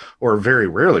 or very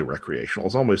rarely recreational.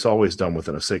 It's almost always done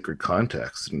within a sacred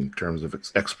context in terms of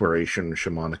exploration,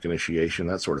 shamanic initiation,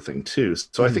 that sort of thing too.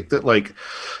 So I think that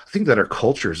our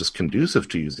culture is just conducive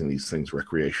to using these things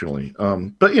recreationally.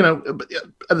 But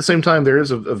at the same time, there is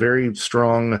a very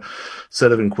strong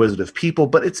set of inquisitive people.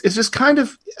 But it's just kind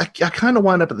of I kind of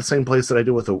wind up at the same place that I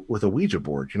do with a Ouija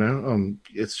board.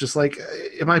 It's just like,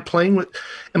 am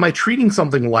I treating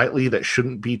something lightly that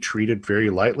shouldn't be treated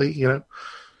very lightly?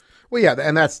 Well, yeah,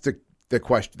 and that's the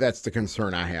question. That's the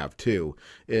concern I have too.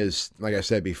 Is like I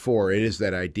said before, it is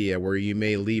that idea where you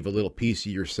may leave a little piece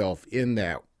of yourself in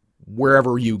that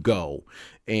wherever you go,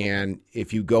 and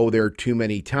if you go there too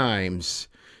many times,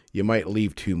 you might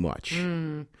leave too much.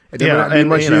 And then not be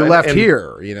much you left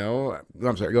here.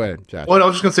 I'm sorry. Go ahead, Josh. Well, I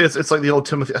was just gonna say it's like the old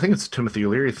Timothy. I think it's Timothy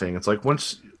Leary thing. It's like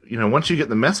once you get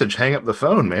the message, hang up the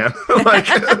phone, man.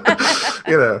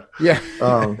 Yeah,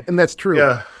 and that's true.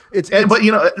 Yeah.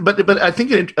 But I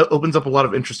think it opens up a lot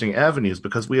of interesting avenues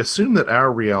because we assume that our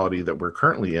reality that we're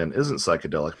currently in isn't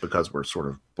psychedelic because we're sort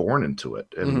of born into it.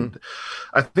 And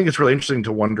I think it's really interesting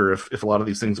to wonder if a lot of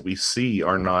these things that we see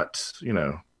are not,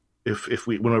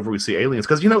 whenever we see aliens,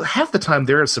 because, half the time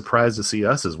they're as surprised to see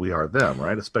us as we are them,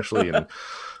 right? Especially in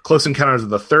Close Encounters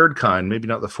of the Third Kind, maybe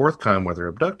not the fourth kind where they're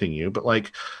abducting you, but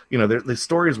the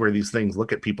stories where these things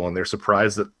look at people and they're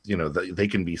surprised that, that they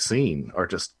can be seen are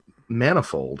just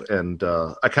manifold. And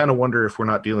I kind of wonder if we're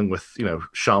not dealing with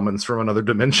shamans from another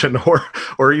dimension or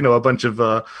a bunch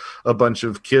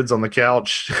of kids on the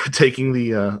couch taking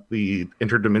the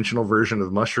interdimensional version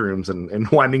of mushrooms and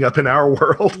winding up in our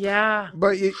world. Yeah,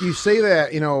 but you say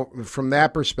that from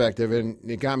that perspective, and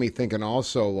it got me thinking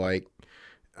also like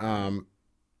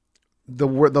the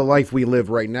life we live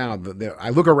right now.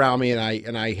 I look around me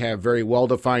and I have very well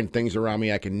defined things around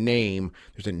me I can name.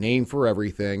 There's a name for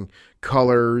everything.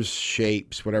 Colors,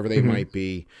 shapes, whatever they might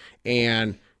be.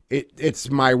 And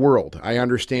it's my world. I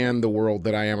understand the world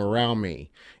that I am around me.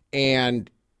 And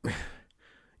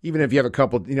even if you have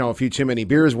a few too many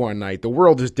beers one night, the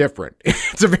world is different.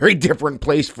 It's a very different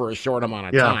place for a short amount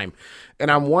of time.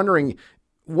 And I'm wondering,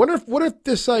 what if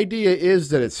this idea is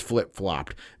that it's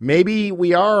flip-flopped? Maybe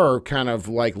we are kind of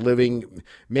like living,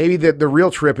 maybe the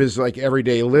real trip is like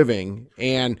everyday living,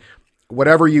 and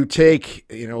whatever you take,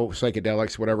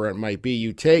 psychedelics, whatever it might be,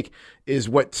 you take is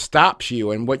what stops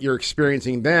you, and what you're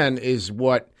experiencing then is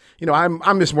what,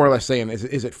 I'm just more or less saying,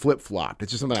 is it flip-flopped?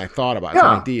 It's just something I thought about. It's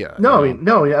an idea.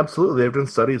 No, absolutely. They've done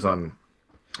studies on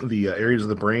the areas of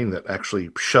the brain that actually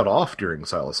shut off during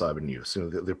psilocybin use.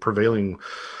 The prevailing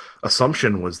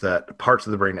assumption was that parts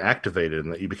of the brain activated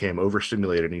and that you became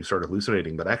overstimulated and you started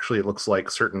hallucinating, but actually it looks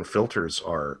like certain filters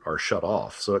are shut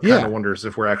off. So it kind of wonders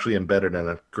if we're actually embedded in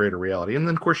a greater reality. And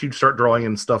then of course you start drawing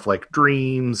in stuff like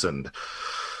dreams and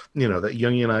that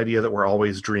Jungian idea that we're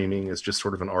always dreaming is just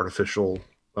sort of an artificial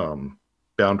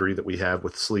boundary that we have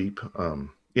with sleep.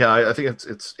 I think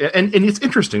it's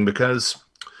interesting because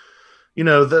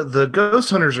the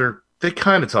ghost hunters they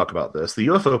kind of talk about this. The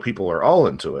UFO people are all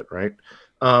into it, right?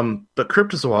 But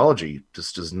cryptozoology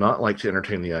just does not like to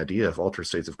entertain the idea of altered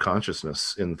states of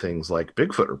consciousness in things like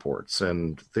Bigfoot reports.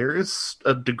 And there is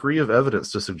a degree of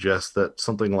evidence to suggest that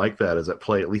something like that is at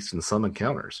play, at least in some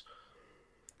encounters.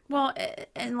 Well,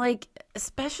 and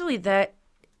especially that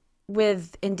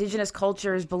with indigenous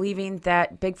cultures believing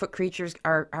that Bigfoot creatures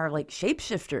are like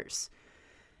shapeshifters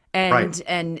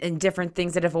and different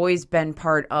things that have always been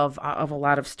part of a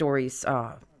lot of stories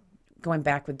going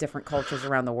back with different cultures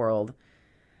around the world.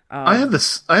 I have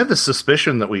this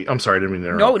suspicion that I'm sorry, I didn't mean to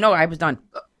interrupt. No, I was done.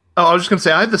 Oh, I was just going to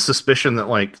say, I have the suspicion that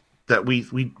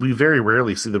we very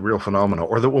rarely see the real phenomena,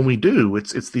 or that when we do,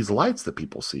 it's these lights that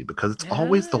people see, because it's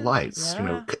always the lights.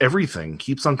 Everything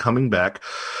keeps on coming back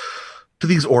to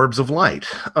these orbs of light.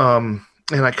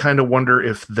 And I kind of wonder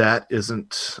if that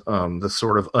isn't the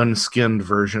sort of unskinned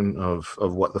version of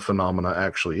what the phenomena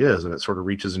actually is. And it sort of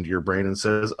reaches into your brain and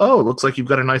says, oh, it looks like you've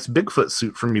got a nice Bigfoot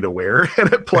suit for me to wear.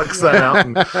 And it plucks that out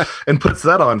and puts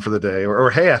that on for the day. Or,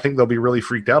 hey, I think they'll be really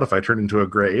freaked out if I turn into a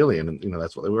gray alien. And,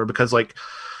 that's what they were. Because,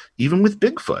 even with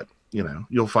Bigfoot,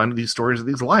 you'll find these stories of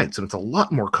these lights. And it's a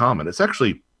lot more common. It's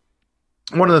actually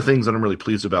one of the things that I'm really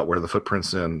pleased about where the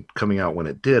footprints in coming out when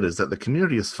it did is that the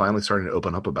community is finally starting to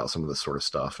open up about some of this sort of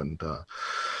stuff. And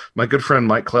my good friend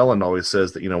Mike Clelland always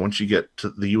says that, once you get to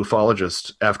the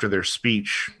ufologist after their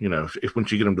speech, if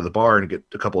once you get them to the bar and get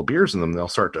a couple of beers in them, they'll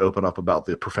start to open up about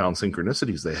the profound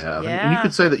synchronicities they have. And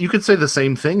you could say the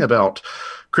same thing about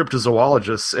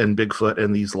cryptozoologists and Bigfoot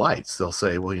and these lights. They'll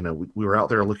say, well, we were out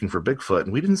there looking for Bigfoot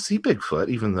and we didn't see Bigfoot,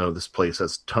 even though this place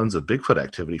has tons of Bigfoot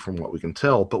activity from what we can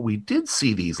tell, but we did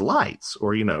see these lights,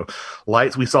 or,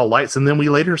 lights, we saw lights and then we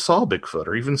later saw Bigfoot,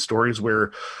 or even stories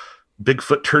where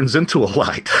Bigfoot turns into a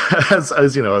light, as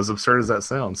absurd as that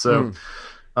sounds. So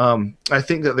I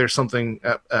think that there's something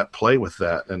at play with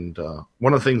that. And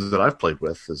one of the things that I've played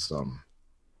with is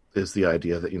the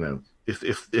idea that,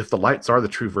 if the lights are the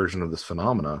true version of this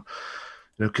phenomena,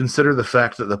 consider the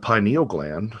fact that the pineal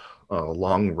gland,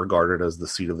 long regarded as the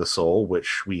seat of the soul,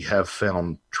 which we have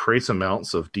found trace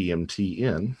amounts of DMT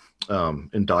in,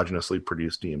 endogenously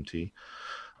produced DMT.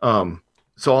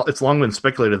 So it's long been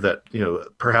speculated that,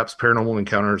 perhaps paranormal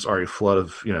encounters are a flood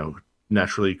of,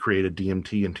 naturally created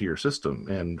DMT into your system.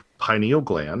 And pineal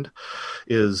gland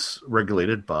is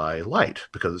regulated by light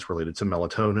because it's related to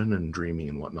melatonin and dreaming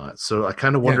and whatnot. So I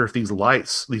kind of wonder if these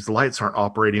lights aren't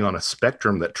operating on a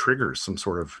spectrum that triggers some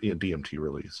sort of DMT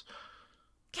release.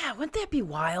 Yeah, wouldn't that be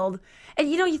wild? And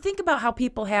you think about how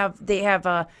people have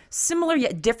similar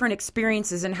yet different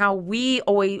experiences, and how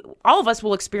all of us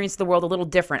will experience the world a little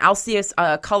different. I'll see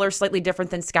a color slightly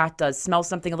different than Scott does, smell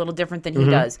something a little different than he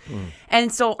does, and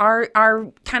so our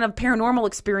kind of paranormal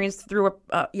experience through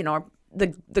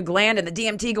the gland and the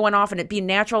DMT going off and it being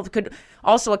natural could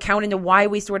also account into why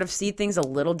we sort of see things a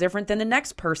little different than the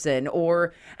next person,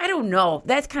 or I don't know,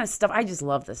 that kind of stuff. I just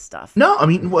love this stuff. No, I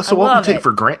mean, so what we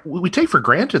take for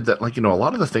granted that, like, a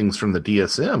lot of the things from the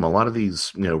DSM, a lot of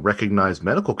these, recognized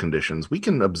medical conditions, we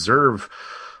can observe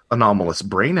anomalous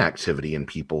brain activity in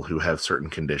people who have certain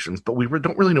conditions, but we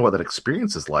don't really know what that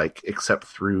experience is like except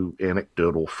through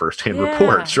anecdotal firsthand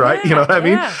reports, right? You know what I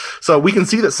mean? So we can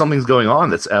see that something's going on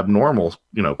that's abnormal,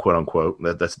 quote unquote,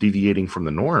 that's deviating from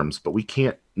the norms, but we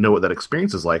can't know what that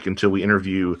experience is like until we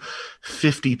interview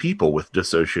 50 people with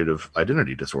dissociative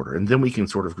identity disorder. And then we can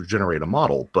sort of generate a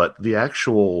model. But the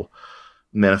actual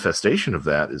manifestation of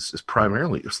that is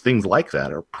primarily, things like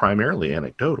that are primarily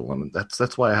anecdotal. And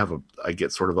that's why I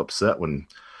get sort of upset when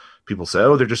people say,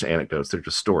 oh, they're just anecdotes, they're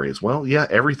just stories. Well, yeah,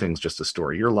 everything's just a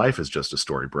story. Your life is just a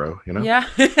story, bro. Yeah.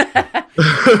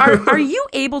 Are you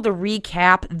able to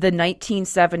recap the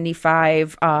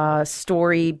 1975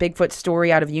 story, Bigfoot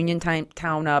story out of Uniontown,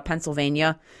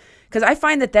 Pennsylvania? Because I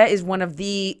find that is one of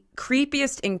the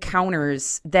creepiest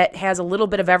encounters that has a little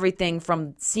bit of everything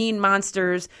from seeing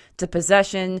monsters to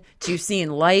possession to seeing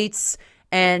lights.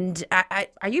 And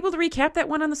are you able to recap that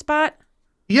one on the spot?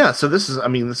 Yeah. So this is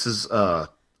a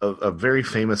very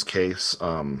famous case.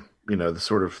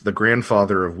 The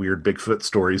grandfather of weird Bigfoot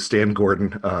stories, Stan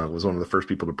Gordon, was one of the first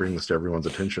people to bring this to everyone's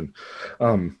attention.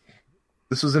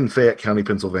 This was in Fayette County,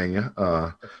 Pennsylvania.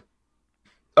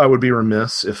 I would be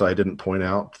remiss if I didn't point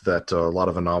out that a lot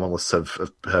of anomalists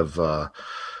have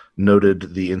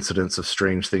noted the incidents of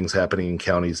strange things happening in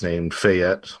counties named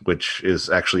Fayette, which is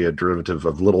actually a derivative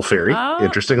of Little Ferry,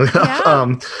 interestingly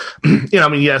enough.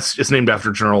 Yes, it's named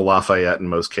after General Lafayette in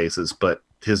most cases, but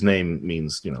his name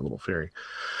means, Little Ferry.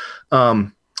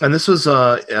 And this was,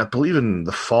 I believe, in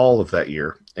the fall of that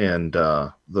year, and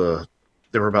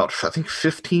there were about, I think,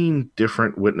 15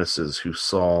 different witnesses who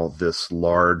saw this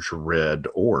large red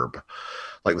orb,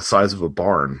 like the size of a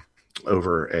barn,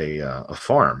 over a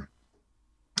farm.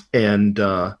 And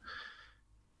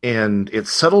it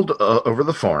settled over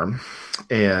the farm,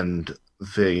 and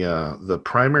the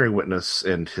primary witness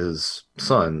and his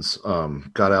sons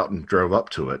got out and drove up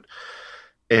to it.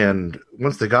 And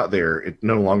once they got there, it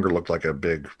no longer looked like a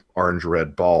big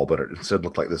orange-red ball, but it instead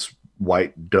looked like this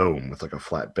white dome with like a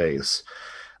flat base.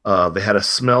 They had a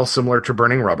smell similar to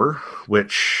burning rubber,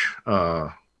 which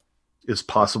is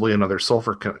possibly another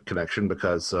sulfur connection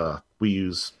because we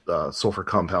use sulfur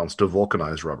compounds to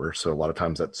vulcanize rubber. So a lot of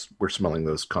times we're smelling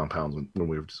those compounds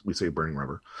when we say burning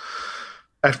rubber.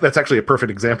 That's actually a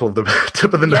perfect example of the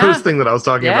tip of the nose thing that I was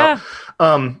talking about.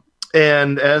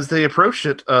 And as they approached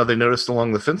it, they noticed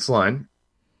along the fence line,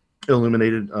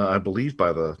 illuminated, I believe,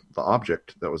 by the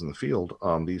object that was in the field,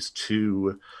 these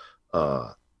two,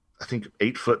 I think,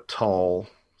 8-foot tall,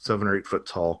 7 or 8 foot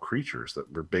tall creatures that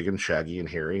were big and shaggy and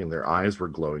hairy, and their eyes were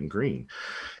glowing green.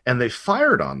 And they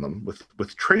fired on them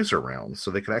with tracer rounds, so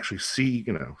they could actually see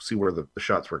where the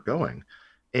shots were going.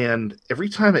 And every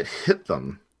time it hit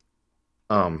them,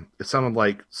 It sounded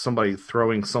like somebody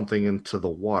throwing something into the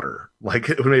water, like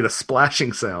it made a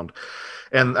splashing sound.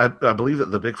 And I believe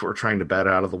that the Bigfoot were trying to bat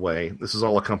out of the way. This is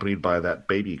all accompanied by that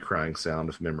baby crying sound,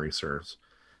 if memory serves.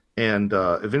 And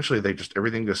eventually,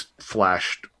 everything just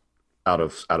flashed out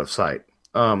of sight.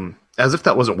 As if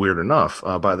that wasn't weird enough,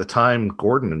 by the time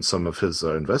Gordon and some of his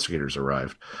investigators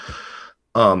arrived,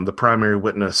 the primary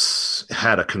witness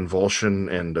had a convulsion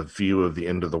and a view of the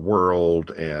end of the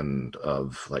world and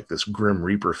of like this grim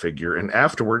reaper figure. And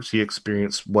afterwards, he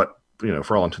experienced what,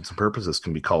 for all intents and purposes,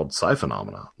 can be called psi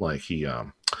phenomena. Like he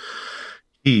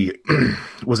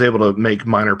was able to make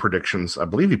minor predictions. I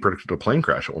believe he predicted a plane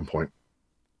crash at one point.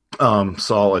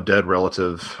 Saw a dead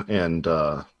relative, and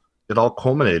it all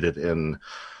culminated in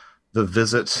the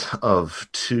visit of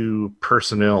two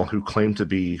personnel who claimed to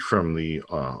be from the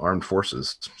armed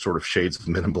forces, sort of shades of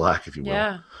Men in Black, if you will.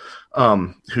 Yeah.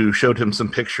 Who showed him some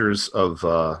pictures of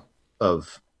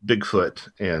Bigfoot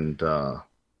and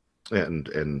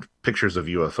pictures of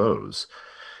UFOs,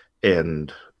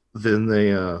 and then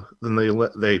they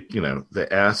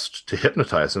asked to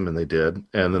hypnotize him, and they did,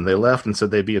 and then they left and said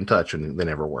they'd be in touch, and they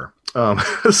never were.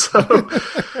 So.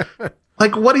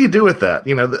 Like, what do you do with that?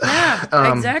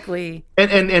 Yeah, exactly.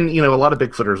 And a lot of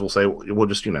Bigfooters will say, well,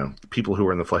 just, people who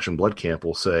are in the flesh and blood camp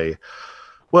will say,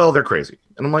 well, they're crazy.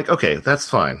 And I'm like, okay, that's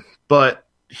fine. But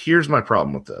here's my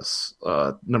problem with this.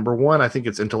 Number one, I think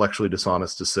it's intellectually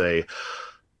dishonest to say,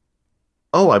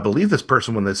 oh, I believe this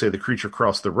person when they say the creature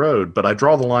crossed the road, but I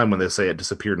draw the line when they say it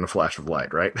disappeared in a flash of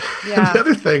light, right? Yeah. And the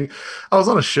other thing, I was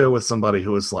on a show with somebody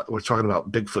who was talking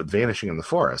about Bigfoot vanishing in the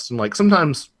forest. And like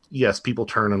sometimes, yes, people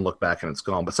turn and look back and it's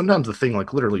gone, but sometimes the thing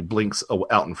like literally blinks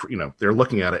out and they're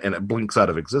looking at it and it blinks out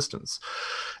of existence.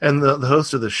 And the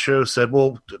host of the show said,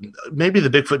 well, maybe the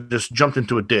Bigfoot just jumped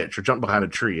into a ditch or jumped behind a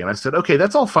tree. And I said, okay,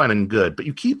 that's all fine and good, but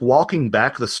you keep walking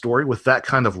back the story with that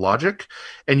kind of logic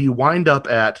and you wind up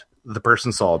at the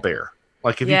person saw a bear.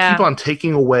 Like if you keep on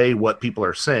taking away what people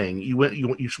are saying, you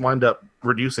wind up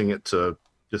reducing it to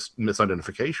just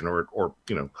misidentification or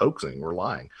hoaxing or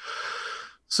lying.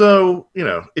 So,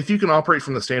 if you can operate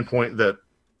from the standpoint that,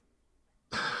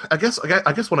 I guess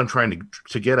what I'm trying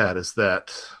to get at is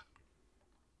that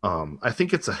I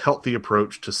think it's a healthy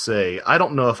approach to say, I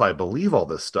don't know if I believe all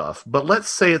this stuff, but let's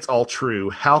say it's all true.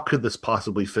 How could this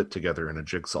possibly fit together in a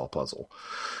jigsaw puzzle?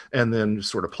 And then just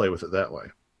sort of play with it that way.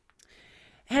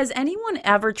 Has anyone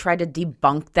ever tried to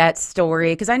debunk that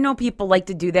story? Because I know people like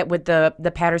to do that with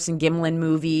the Patterson Gimlin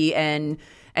movie and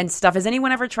stuff. Has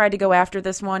anyone ever tried to go after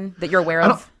this one that you're aware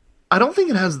of? I don't think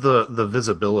it has the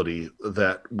visibility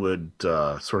that would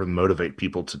sort of motivate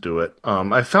people to do it.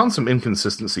 I found some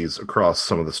inconsistencies across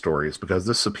some of the stories because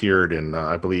this appeared in,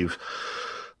 I believe,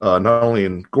 not only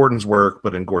in Gordon's work,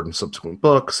 but in Gordon's subsequent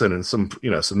books and in some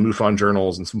MUFON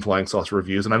journals and some Flying Saucer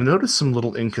reviews. And I've noticed some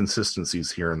little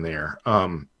inconsistencies here and there.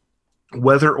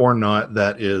 Whether or not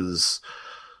that is...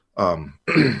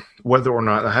 whether or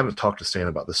not I haven't talked to Stan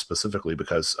about this specifically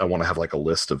because I want to have like a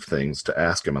list of things to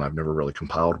ask him and I've never really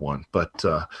compiled one, but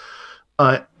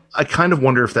I kind of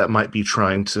wonder if that might be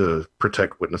trying to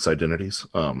protect witness identities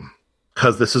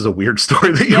because this is a weird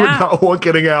story that you would not want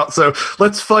getting out, so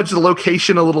let's fudge the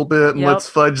location a little bit and let's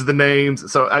fudge the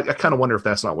names. So I kind of wonder if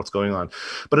that's not what's going on.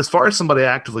 But as far as somebody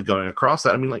actively going across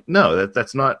that, I mean, like, no,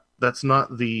 that's not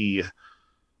the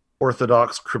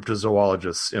orthodox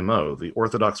cryptozoologist's MO. The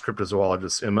orthodox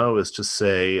cryptozoologist's MO is to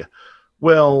say,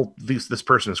 well, this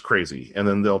person is crazy. And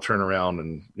then they'll turn around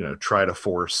and, try to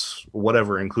force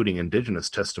whatever, including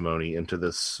indigenous testimony into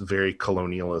this very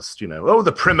colonialist,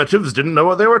 the primitives didn't know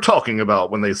what they were talking about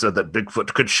when they said that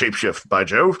Bigfoot could shapeshift, by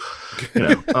Jove,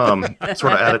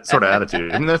 sort of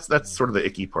attitude. I mean, that's sort of the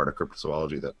icky part of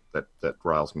cryptozoology that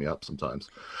riles me up sometimes.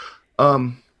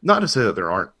 Not to say that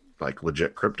there aren't like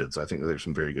legit cryptids. I think that there's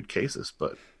some very good cases,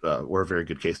 but or a very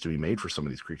good case to be made for some of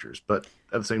these creatures. But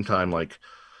at the same time, like,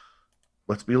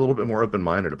 let's be a little bit more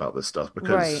open-minded about this stuff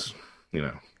because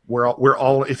we're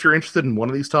all if you're interested in one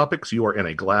of these topics, you are in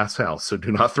a glass house, so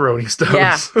do not throw any stones.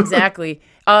 Yeah, exactly.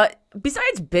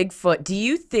 Besides Bigfoot, do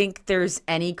you think there's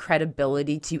any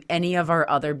credibility to any of our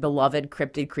other beloved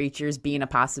cryptid creatures being a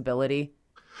possibility?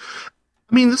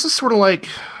 I mean, this is sort of like,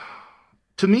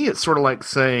 to me, it's sort of like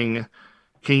saying,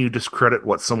 can you discredit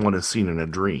what someone has seen in a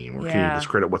dream? Or can you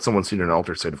discredit what someone's seen in an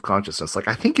altered state of consciousness? Like,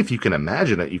 I think if you can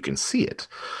imagine it, you can see it.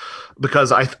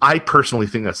 Because I personally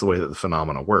think that's the way that the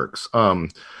phenomena works. The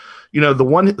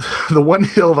one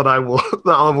hill that I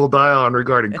will die on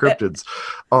regarding cryptids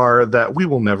are that we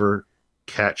will never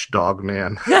catch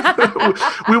Dogman.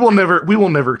 we will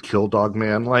never kill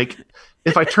Dogman. Like,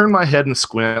 if I turn my head and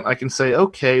squint, I can say,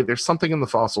 okay, there's something in the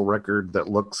fossil record that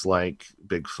looks like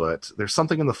Bigfoot. There's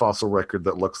something in the fossil record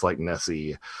that looks like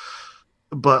Nessie.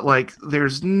 But like,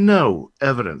 there's no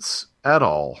evidence at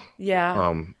all.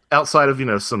 Yeah. Outside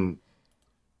of, some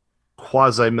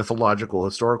quasi-mythological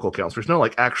historical accounts. There's no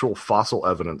like actual fossil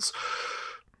evidence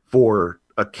for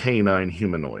a canine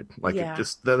humanoid. Like Yeah. it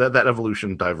just that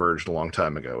evolution diverged a long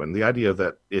time ago, and the idea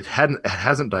that it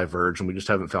hasn't diverged and we just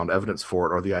haven't found evidence for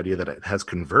it, or the idea that it has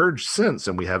converged since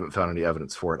and we haven't found any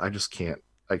evidence for it, I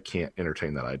can't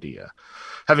entertain that idea.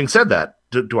 Having said that,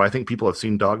 do I think people have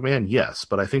seen Dogman? Yes,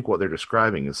 but I think what they're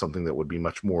describing is something that would be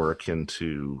much more akin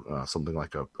to something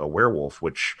like a werewolf,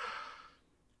 which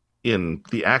in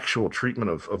the actual treatment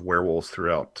of werewolves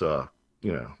throughout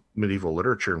medieval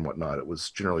literature and whatnot, it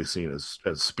was generally seen as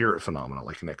spirit phenomena,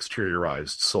 like an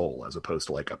exteriorized soul, as opposed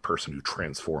to like a person who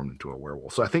transformed into a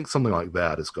werewolf. So I think something like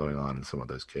that is going on in some of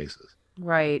those cases.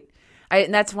 Right.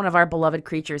 And that's one of our beloved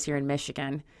creatures here in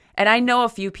Michigan. And I know a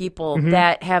few people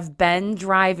that have been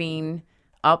driving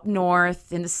up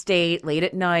north in the state late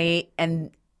at night.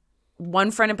 And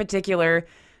one friend in particular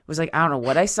was like, I don't know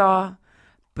what I saw,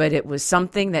 but it was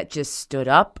something that just stood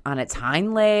up on its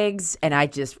hind legs. And I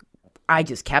just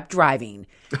kept driving.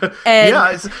 And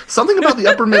yeah, it's something about the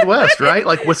upper Midwest, right?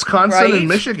 Like Wisconsin Right? and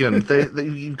Michigan,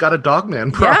 you've got a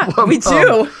Dogman problem. Yeah, we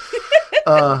do.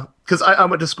 Because I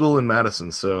went to school in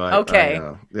Madison, so Okay.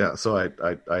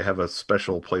 I have a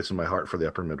special place in my heart for the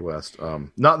upper Midwest.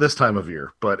 Not this time of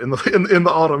year, but in the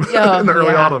autumn, Oh, in the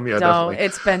early yeah. autumn, yeah, No, definitely.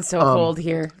 it's been so cold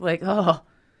here. Like, oh.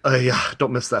 Yeah,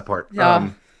 don't miss that part. Yeah.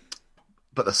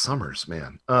 But the summers,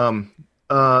 man.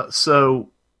 So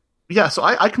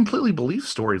I completely believe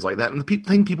stories like that. And the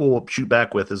thing people will shoot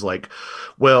back with is like,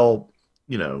 well,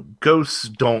 ghosts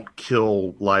don't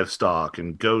kill livestock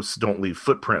and ghosts don't leave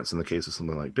footprints in the case of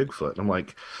something like Bigfoot. And I'm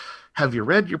like, have you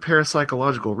read your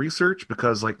parapsychological research?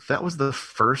 Because like that was the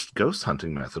first ghost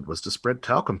hunting method, was to spread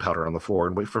talcum powder on the floor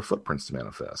and wait for footprints to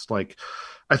manifest. Like,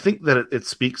 I think that it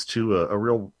speaks to a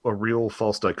real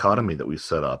false dichotomy that we've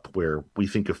set up, where we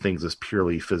think of things as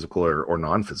purely physical or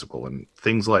non-physical, and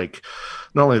things like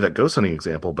not only that ghost hunting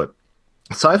example, but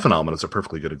psi phenomena is a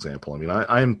perfectly good example. I mean,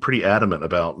 I'm pretty adamant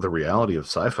about the reality of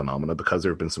psi phenomena because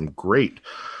there have been some great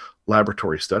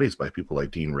laboratory studies by people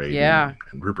like Dean Radin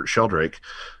and Rupert Sheldrake.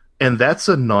 And that's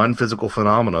a non-physical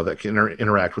phenomena that can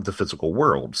interact with the physical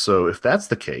world. So if that's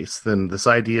the case, then this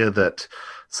idea that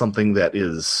something that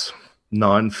is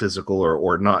non-physical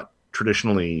or not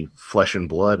traditionally flesh and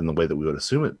blood in the way that we would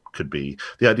assume it could be,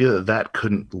 the idea that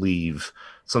couldn't leave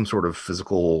some sort of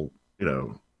physical,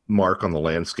 mark on the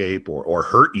landscape or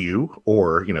hurt you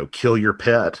or, kill your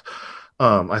pet.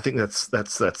 I think that's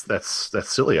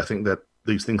silly. I think that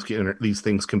these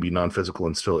things can be non-physical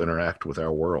and still interact with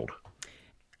our world.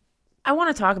 I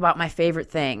want to talk about my favorite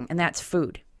thing, and that's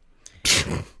food.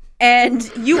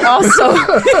 And you've also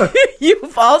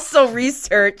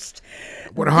researched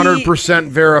 100%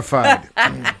 verified.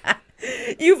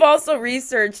 You've also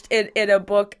researched in a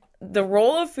book the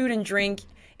role of food and drink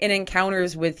in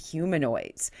encounters with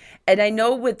humanoids. And I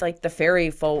know with like the fairy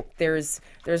folk, there's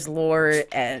lore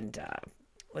and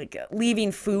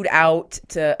leaving food out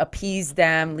to appease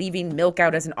them, leaving milk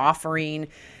out as an offering.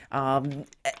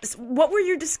 What were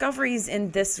your discoveries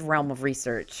in this realm of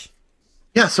research?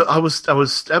 Yeah, so I was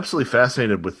absolutely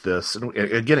fascinated with this. And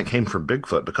again, it came from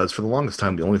Bigfoot because for the longest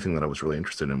time, the only thing that I was really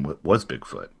interested in was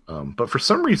Bigfoot. But for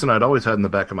some reason, I'd always had in the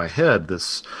back of my head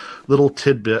this little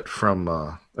tidbit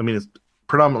from, it's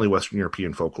predominantly Western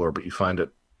European folklore, but you find it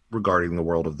regarding the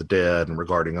world of the dead and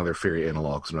regarding other fairy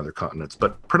analogs in other continents.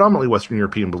 But predominantly Western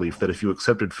European belief that if you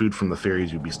accepted food from the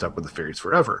fairies, you'd be stuck with the fairies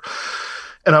forever.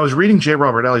 And I was reading J.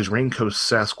 Robert Alley's Raincoast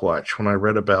Sasquatch when I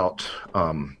read about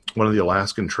one of the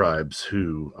Alaskan tribes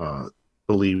who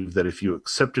believed that if you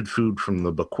accepted food from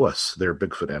the Bequas, their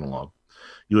Bigfoot analog,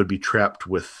 you would be trapped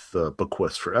with the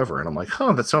Bequas forever. And I'm like,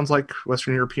 that sounds like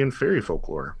Western European fairy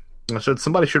folklore. And I said,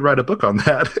 somebody should write a book on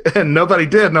that. And nobody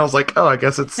did. And I was like, I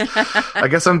guess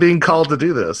I'm being called to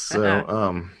do this.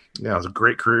 So, it was a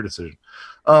great career decision.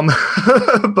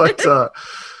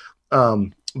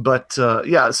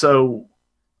 So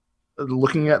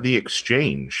looking at the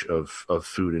exchange of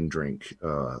food and drink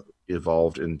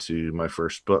evolved into my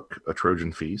first book, A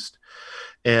Trojan Feast.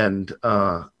 And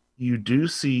you do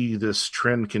see this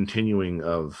trend continuing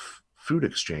of food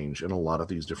exchange in a lot of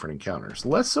these different encounters.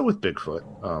 Less so with Bigfoot,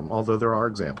 although there are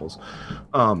examples,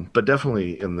 but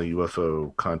definitely in the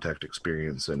UFO contact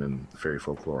experience and in fairy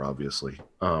folklore, obviously.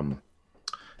 And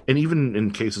even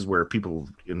in cases where people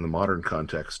in the modern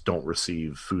context don't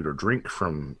receive food or drink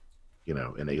from,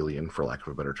 an alien, for lack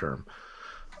of a better term,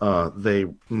 they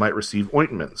might receive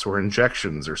ointments or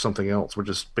injections or something else, which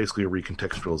is basically a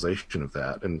recontextualization of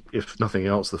that. And if nothing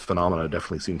else, the phenomena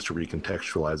definitely seems to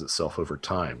recontextualize itself over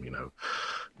time.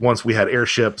 Once we had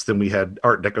airships, then we had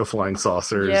Art Deco flying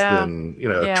saucers, then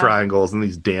triangles and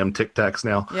these damn Tic Tacs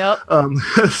now.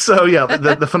 Yep. So yeah,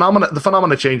 the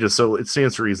phenomena changes. So it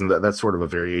stands to reason that that's sort of a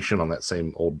variation on that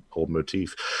same old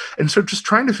motif. And so just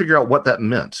trying to figure out what that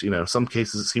meant. Some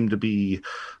cases it seemed to be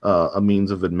a means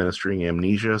of administering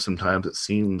amnesia. Sometimes it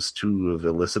seems to have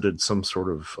elicited some sort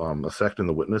of effect in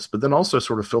the witness, but then also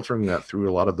sort of filtering that through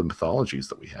a lot of the mythologies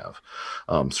that we have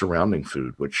surrounding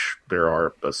food, which there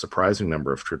are a surprising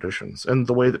number of traditions, and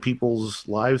the way that people's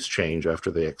lives change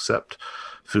after they accept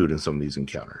food in some of these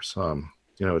encounters.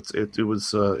 It's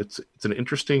an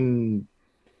interesting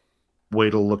way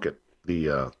to look at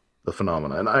the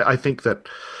phenomena, and I think that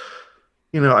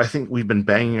I think we've been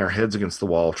banging our heads against the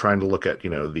wall trying to look at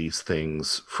these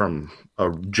things from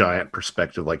a giant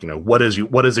perspective, like what is the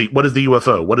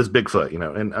UFO, what is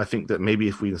Bigfoot, and I think that maybe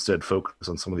if we instead focus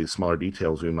on some of these smaller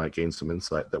details, we might gain some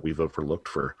insight that we've overlooked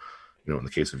for in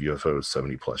the case of UFOs,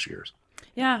 70 plus years.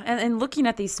 Yeah, and looking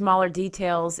at these smaller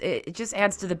details, it just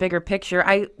adds to the bigger picture.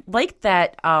 I like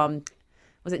that,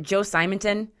 was it Joe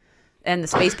Simonton and the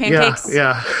space pancakes?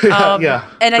 Yeah.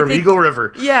 And From Eagle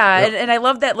River. Yeah, yep. and I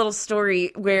love that little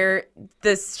story where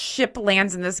this ship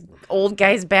lands in this old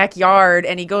guy's backyard,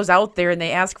 and he goes out there, and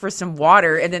they ask for some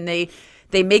water, and then they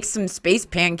make some space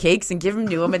pancakes and give them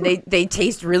to him, and they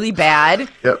taste really bad.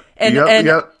 Yep.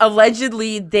 And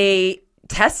allegedly they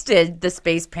tested the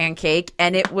space pancake,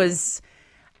 and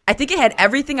I think it had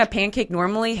everything a pancake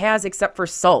normally has except for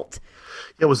salt.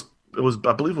 It was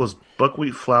I believe it was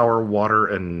buckwheat flour, water,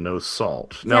 and no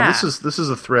salt. Now this is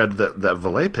a thread that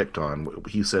Vallée picked on.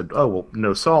 He said, "Oh well,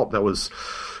 no salt. That was,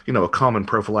 a common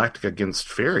prophylactic against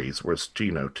fairies was to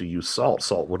use salt.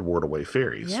 Salt would ward away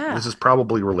fairies. Yeah. This is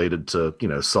probably related to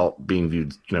salt being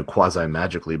viewed quasi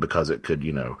magically because it could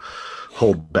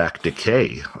hold back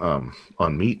decay on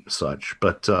meat and such.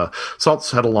 But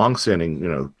salt's had a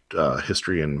long-standing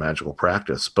history and magical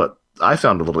practice. But I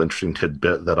found a little interesting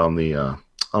tidbit that on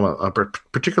a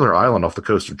particular island off the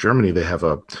coast of Germany, they have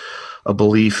a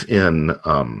belief in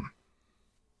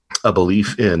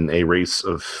a race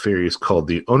of fairies called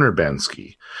the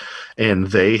Onnerbanski, and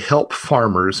they help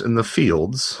farmers in the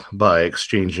fields by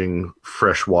exchanging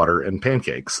fresh water and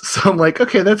pancakes. So I'm like,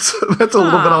 okay, that's a little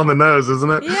bit on the nose,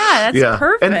 isn't it? Yeah, that's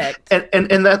perfect.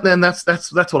 And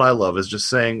that's what I love is just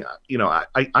saying,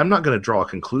 I'm not going to draw a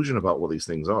conclusion about what these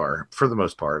things are for the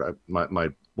most part.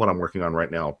 What I'm working on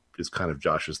right now is kind of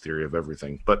Josh's theory of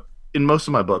everything, but in most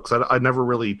of my books, I never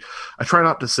really, I try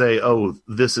not to say, oh,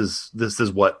 this is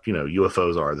what,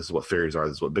 UFOs are, this is what fairies are,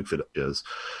 this is what Bigfoot is.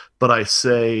 But I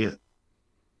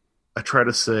try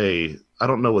to say, I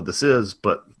don't know what this is,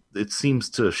 but it seems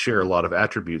to share a lot of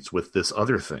attributes with this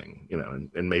other thing,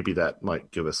 and maybe that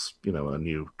might give us, a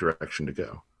new direction to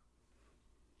go.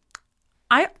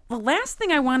 The last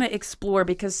thing I want to explore,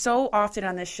 because so often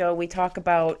on this show, we talk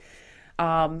about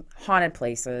haunted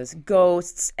places,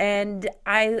 ghosts, and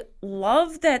I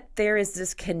love that there is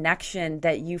this connection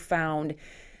that you found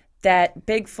that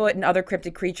Bigfoot and other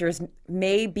cryptid creatures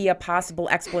may be a possible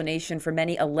explanation for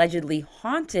many allegedly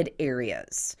haunted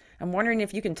areas. I'm wondering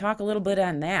if you can talk a little bit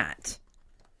on that.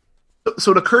 So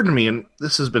it occurred to me, and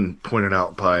this has been pointed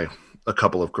out by a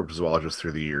couple of cryptozoologists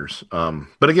through the years.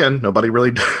 But again, nobody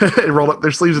really rolled up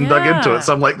their sleeves and dug into it.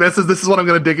 So I'm like, this is what I'm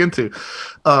going to dig into.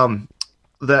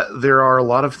 That there are a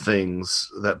lot of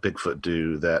things that Bigfoot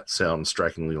do that sound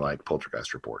strikingly like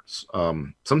poltergeist reports.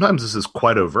 Sometimes this is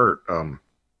quite overt.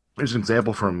 There's an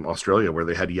example from Australia where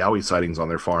they had yowie sightings on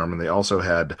their farm, and they also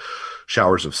had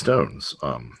showers of stones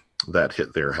that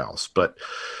hit their house. But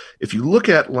if you look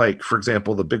at, like, for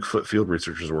example, the Bigfoot Field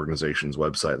Researchers Organization's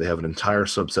website, they have an entire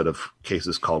subset of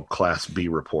cases called Class B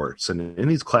reports. And in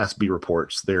these Class B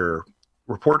reports, they're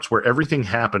reports where everything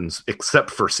happens except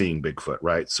for seeing Bigfoot,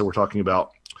 right? So we're talking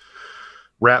about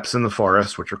raps in the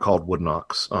forest, which are called wood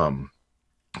knocks,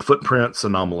 footprints,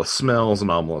 anomalous smells,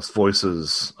 anomalous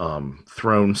voices,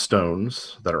 thrown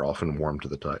stones that are often warm to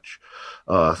the touch,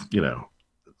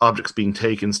 objects being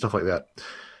taken, stuff like that.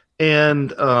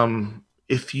 And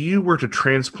if you were to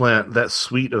transplant that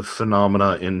suite of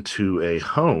phenomena into a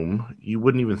home, you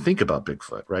wouldn't even think about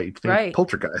Bigfoot, right? You'd think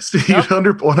poltergeist. Yep.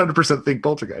 You'd 100% think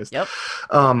poltergeist. Yep.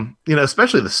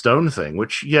 Especially the stone thing,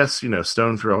 which, yes,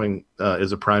 stone throwing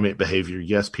is a primate behavior.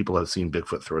 Yes, people have seen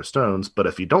Bigfoot throw stones, but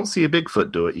if you don't see a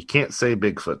Bigfoot do it, you can't say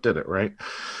Bigfoot did it, right?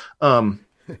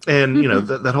 And, you know,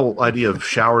 that whole idea of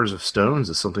showers of stones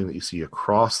is something that you see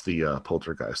across the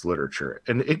poltergeist literature.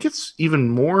 And it gets even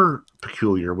more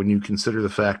peculiar when you consider the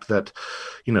fact that,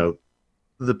 you know,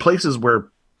 the places where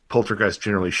poltergeists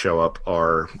generally show up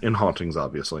are in hauntings,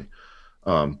 obviously,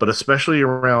 but especially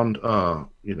around,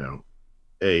 you know,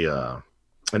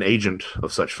 an agent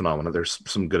of such phenomena. There's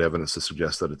some good evidence to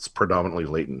suggest that it's predominantly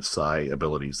latent psi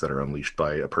abilities that are unleashed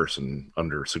by a person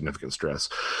under significant stress.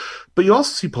 But you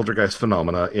also see poltergeist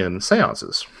phenomena in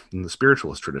seances, in the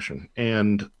spiritualist tradition.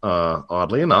 And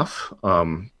oddly enough,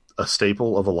 a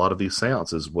staple of a lot of these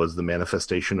seances was the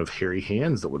manifestation of hairy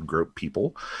hands that would grope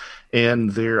people.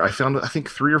 And I found, I think,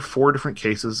 3 or 4 different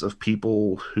cases of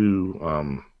people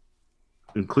who,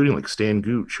 including like Stan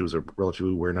Gooch, who was a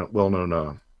relatively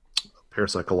well-known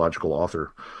parapsychological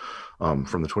author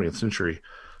from the 20th century,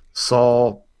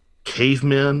 saw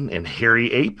cavemen and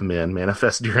hairy ape men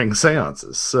manifest during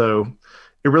seances. So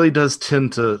it really does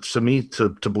tend to me to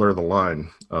blur the line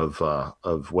of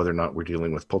whether or not we're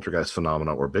dealing with poltergeist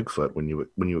phenomena or Bigfoot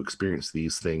when you experience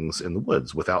these things in the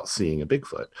woods without seeing a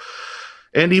Bigfoot.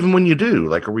 And even when you do,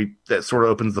 like, that sort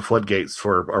of opens the floodgates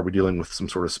for, are we dealing with some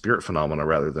sort of spirit phenomena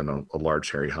rather than a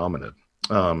large hairy hominid?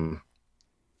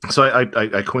 So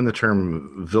I coined the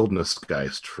term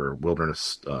Wildnisgeist for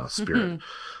wilderness spirit,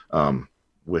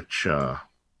 which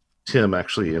Tim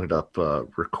actually ended up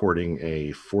recording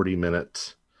a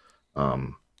 40-minute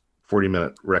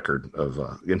record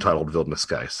of entitled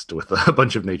Wildnisgeist with a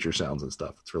bunch of nature sounds and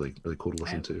stuff. It's really, really cool to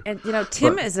listen to. And you know,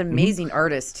 Tim is an amazing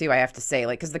artist too, I have to say,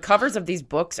 like, because the covers of these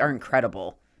books are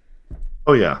incredible.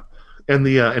 Oh yeah. And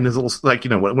and his little, like, you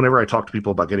know, whenever I talk to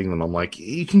people about getting them, I'm like,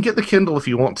 you can get the Kindle if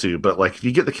you want to, but like, if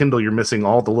you get the Kindle, you're missing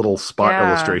all the little spot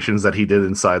illustrations that he did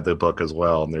inside the book as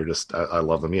well. And they're just, I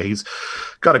love them. Yeah, he's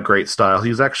got a great style.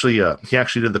 He's actually, he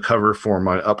actually did the cover for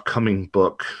my upcoming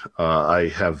book.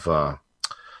 I have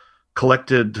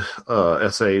collected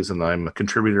essays, and I'm a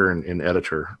contributor and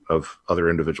editor of other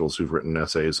individuals who've written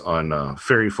essays on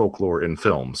fairy folklore in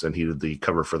films, and he did the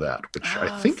cover for that, which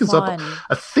I think is up.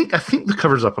 I think the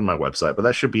cover's up on my website, but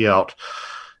that should be out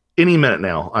any minute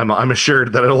now. I'm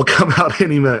assured that it'll come out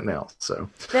any minute now. So,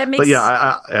 but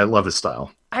yeah, I love his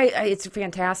style. It's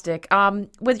fantastic.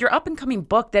 With your up and coming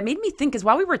book, that made me think, because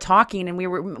while we were talking and we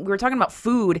were talking about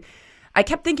food, I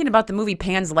kept thinking about the movie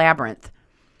Pan's Labyrinth,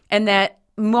 and that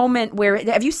moment where,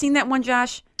 have you seen that one,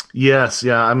 Josh? Yes,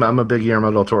 yeah, I'm a big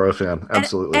Guillermo del Toro fan,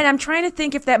 absolutely. And I'm trying to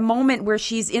think if that moment where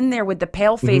she's in there with the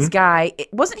pale-faced guy,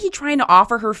 wasn't he trying to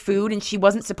offer her food and she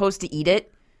wasn't supposed to eat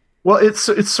it? Well, it's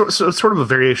sort of a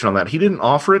variation on that. He didn't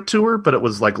offer it to her, but it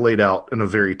was like laid out in a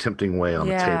very tempting way on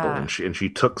the table, and she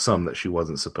took some that she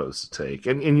wasn't supposed to take.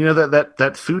 And you know,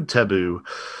 that food taboo,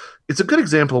 it's a good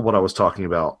example of what I was talking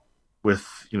about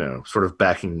with, you know, sort of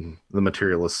backing the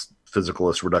materialist,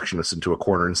 physicalist, reductionist into a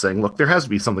corner and saying, look, there has to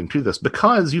be something to this,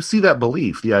 because you see that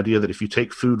belief, the idea that if you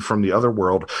take food from the other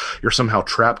world, you're somehow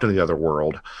trapped in the other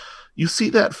world. You see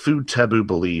that food taboo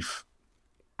belief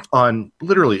on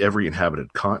literally every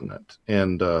inhabited continent.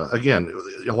 And again,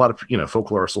 a lot of, you know,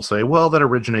 folklorists will say, well, that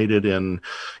originated in,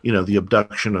 you know, the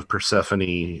abduction of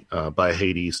Persephone by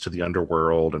Hades to the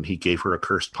underworld, and he gave her a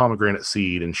cursed pomegranate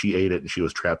seed and she ate it and she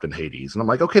was trapped in Hades. And I'm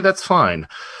like, okay, that's fine.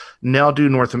 Now do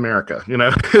North America. You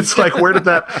know, it's like, where did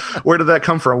that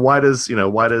come from? Why do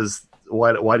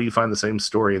you find the same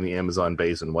story in the Amazon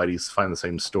basin? Why do you find the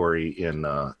same story in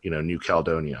New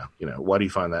Caledonia? You know, why do you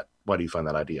find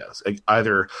that idea?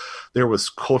 Either there was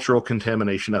cultural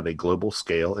contamination at a global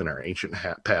scale in our ancient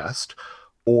past,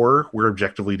 or we're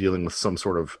objectively dealing with some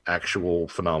sort of actual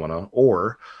phenomena,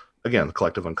 or again, the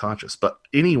collective unconscious. But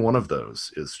any one of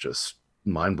those is just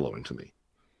mind-blowing to me.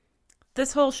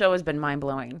 This whole show has been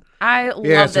mind-blowing. I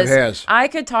love this. It has. I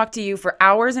could talk to you for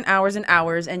hours and hours and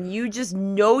hours, and you just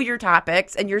know your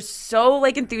topics, and you're so,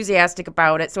 like, enthusiastic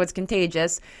about it, so it's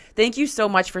contagious. Thank you so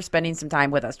much for spending some time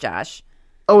with us, Josh.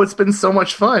 Oh, it's been so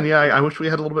much fun. Yeah, I wish we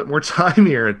had a little bit more time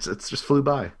here. It's just flew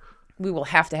by. We will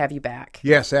have to have you back.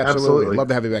 Yes, absolutely. Love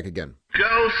to have you back again.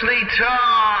 Ghostly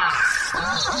Talk!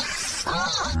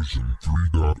 Version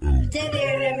 3.0.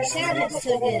 Debbie never sounded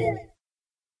so good.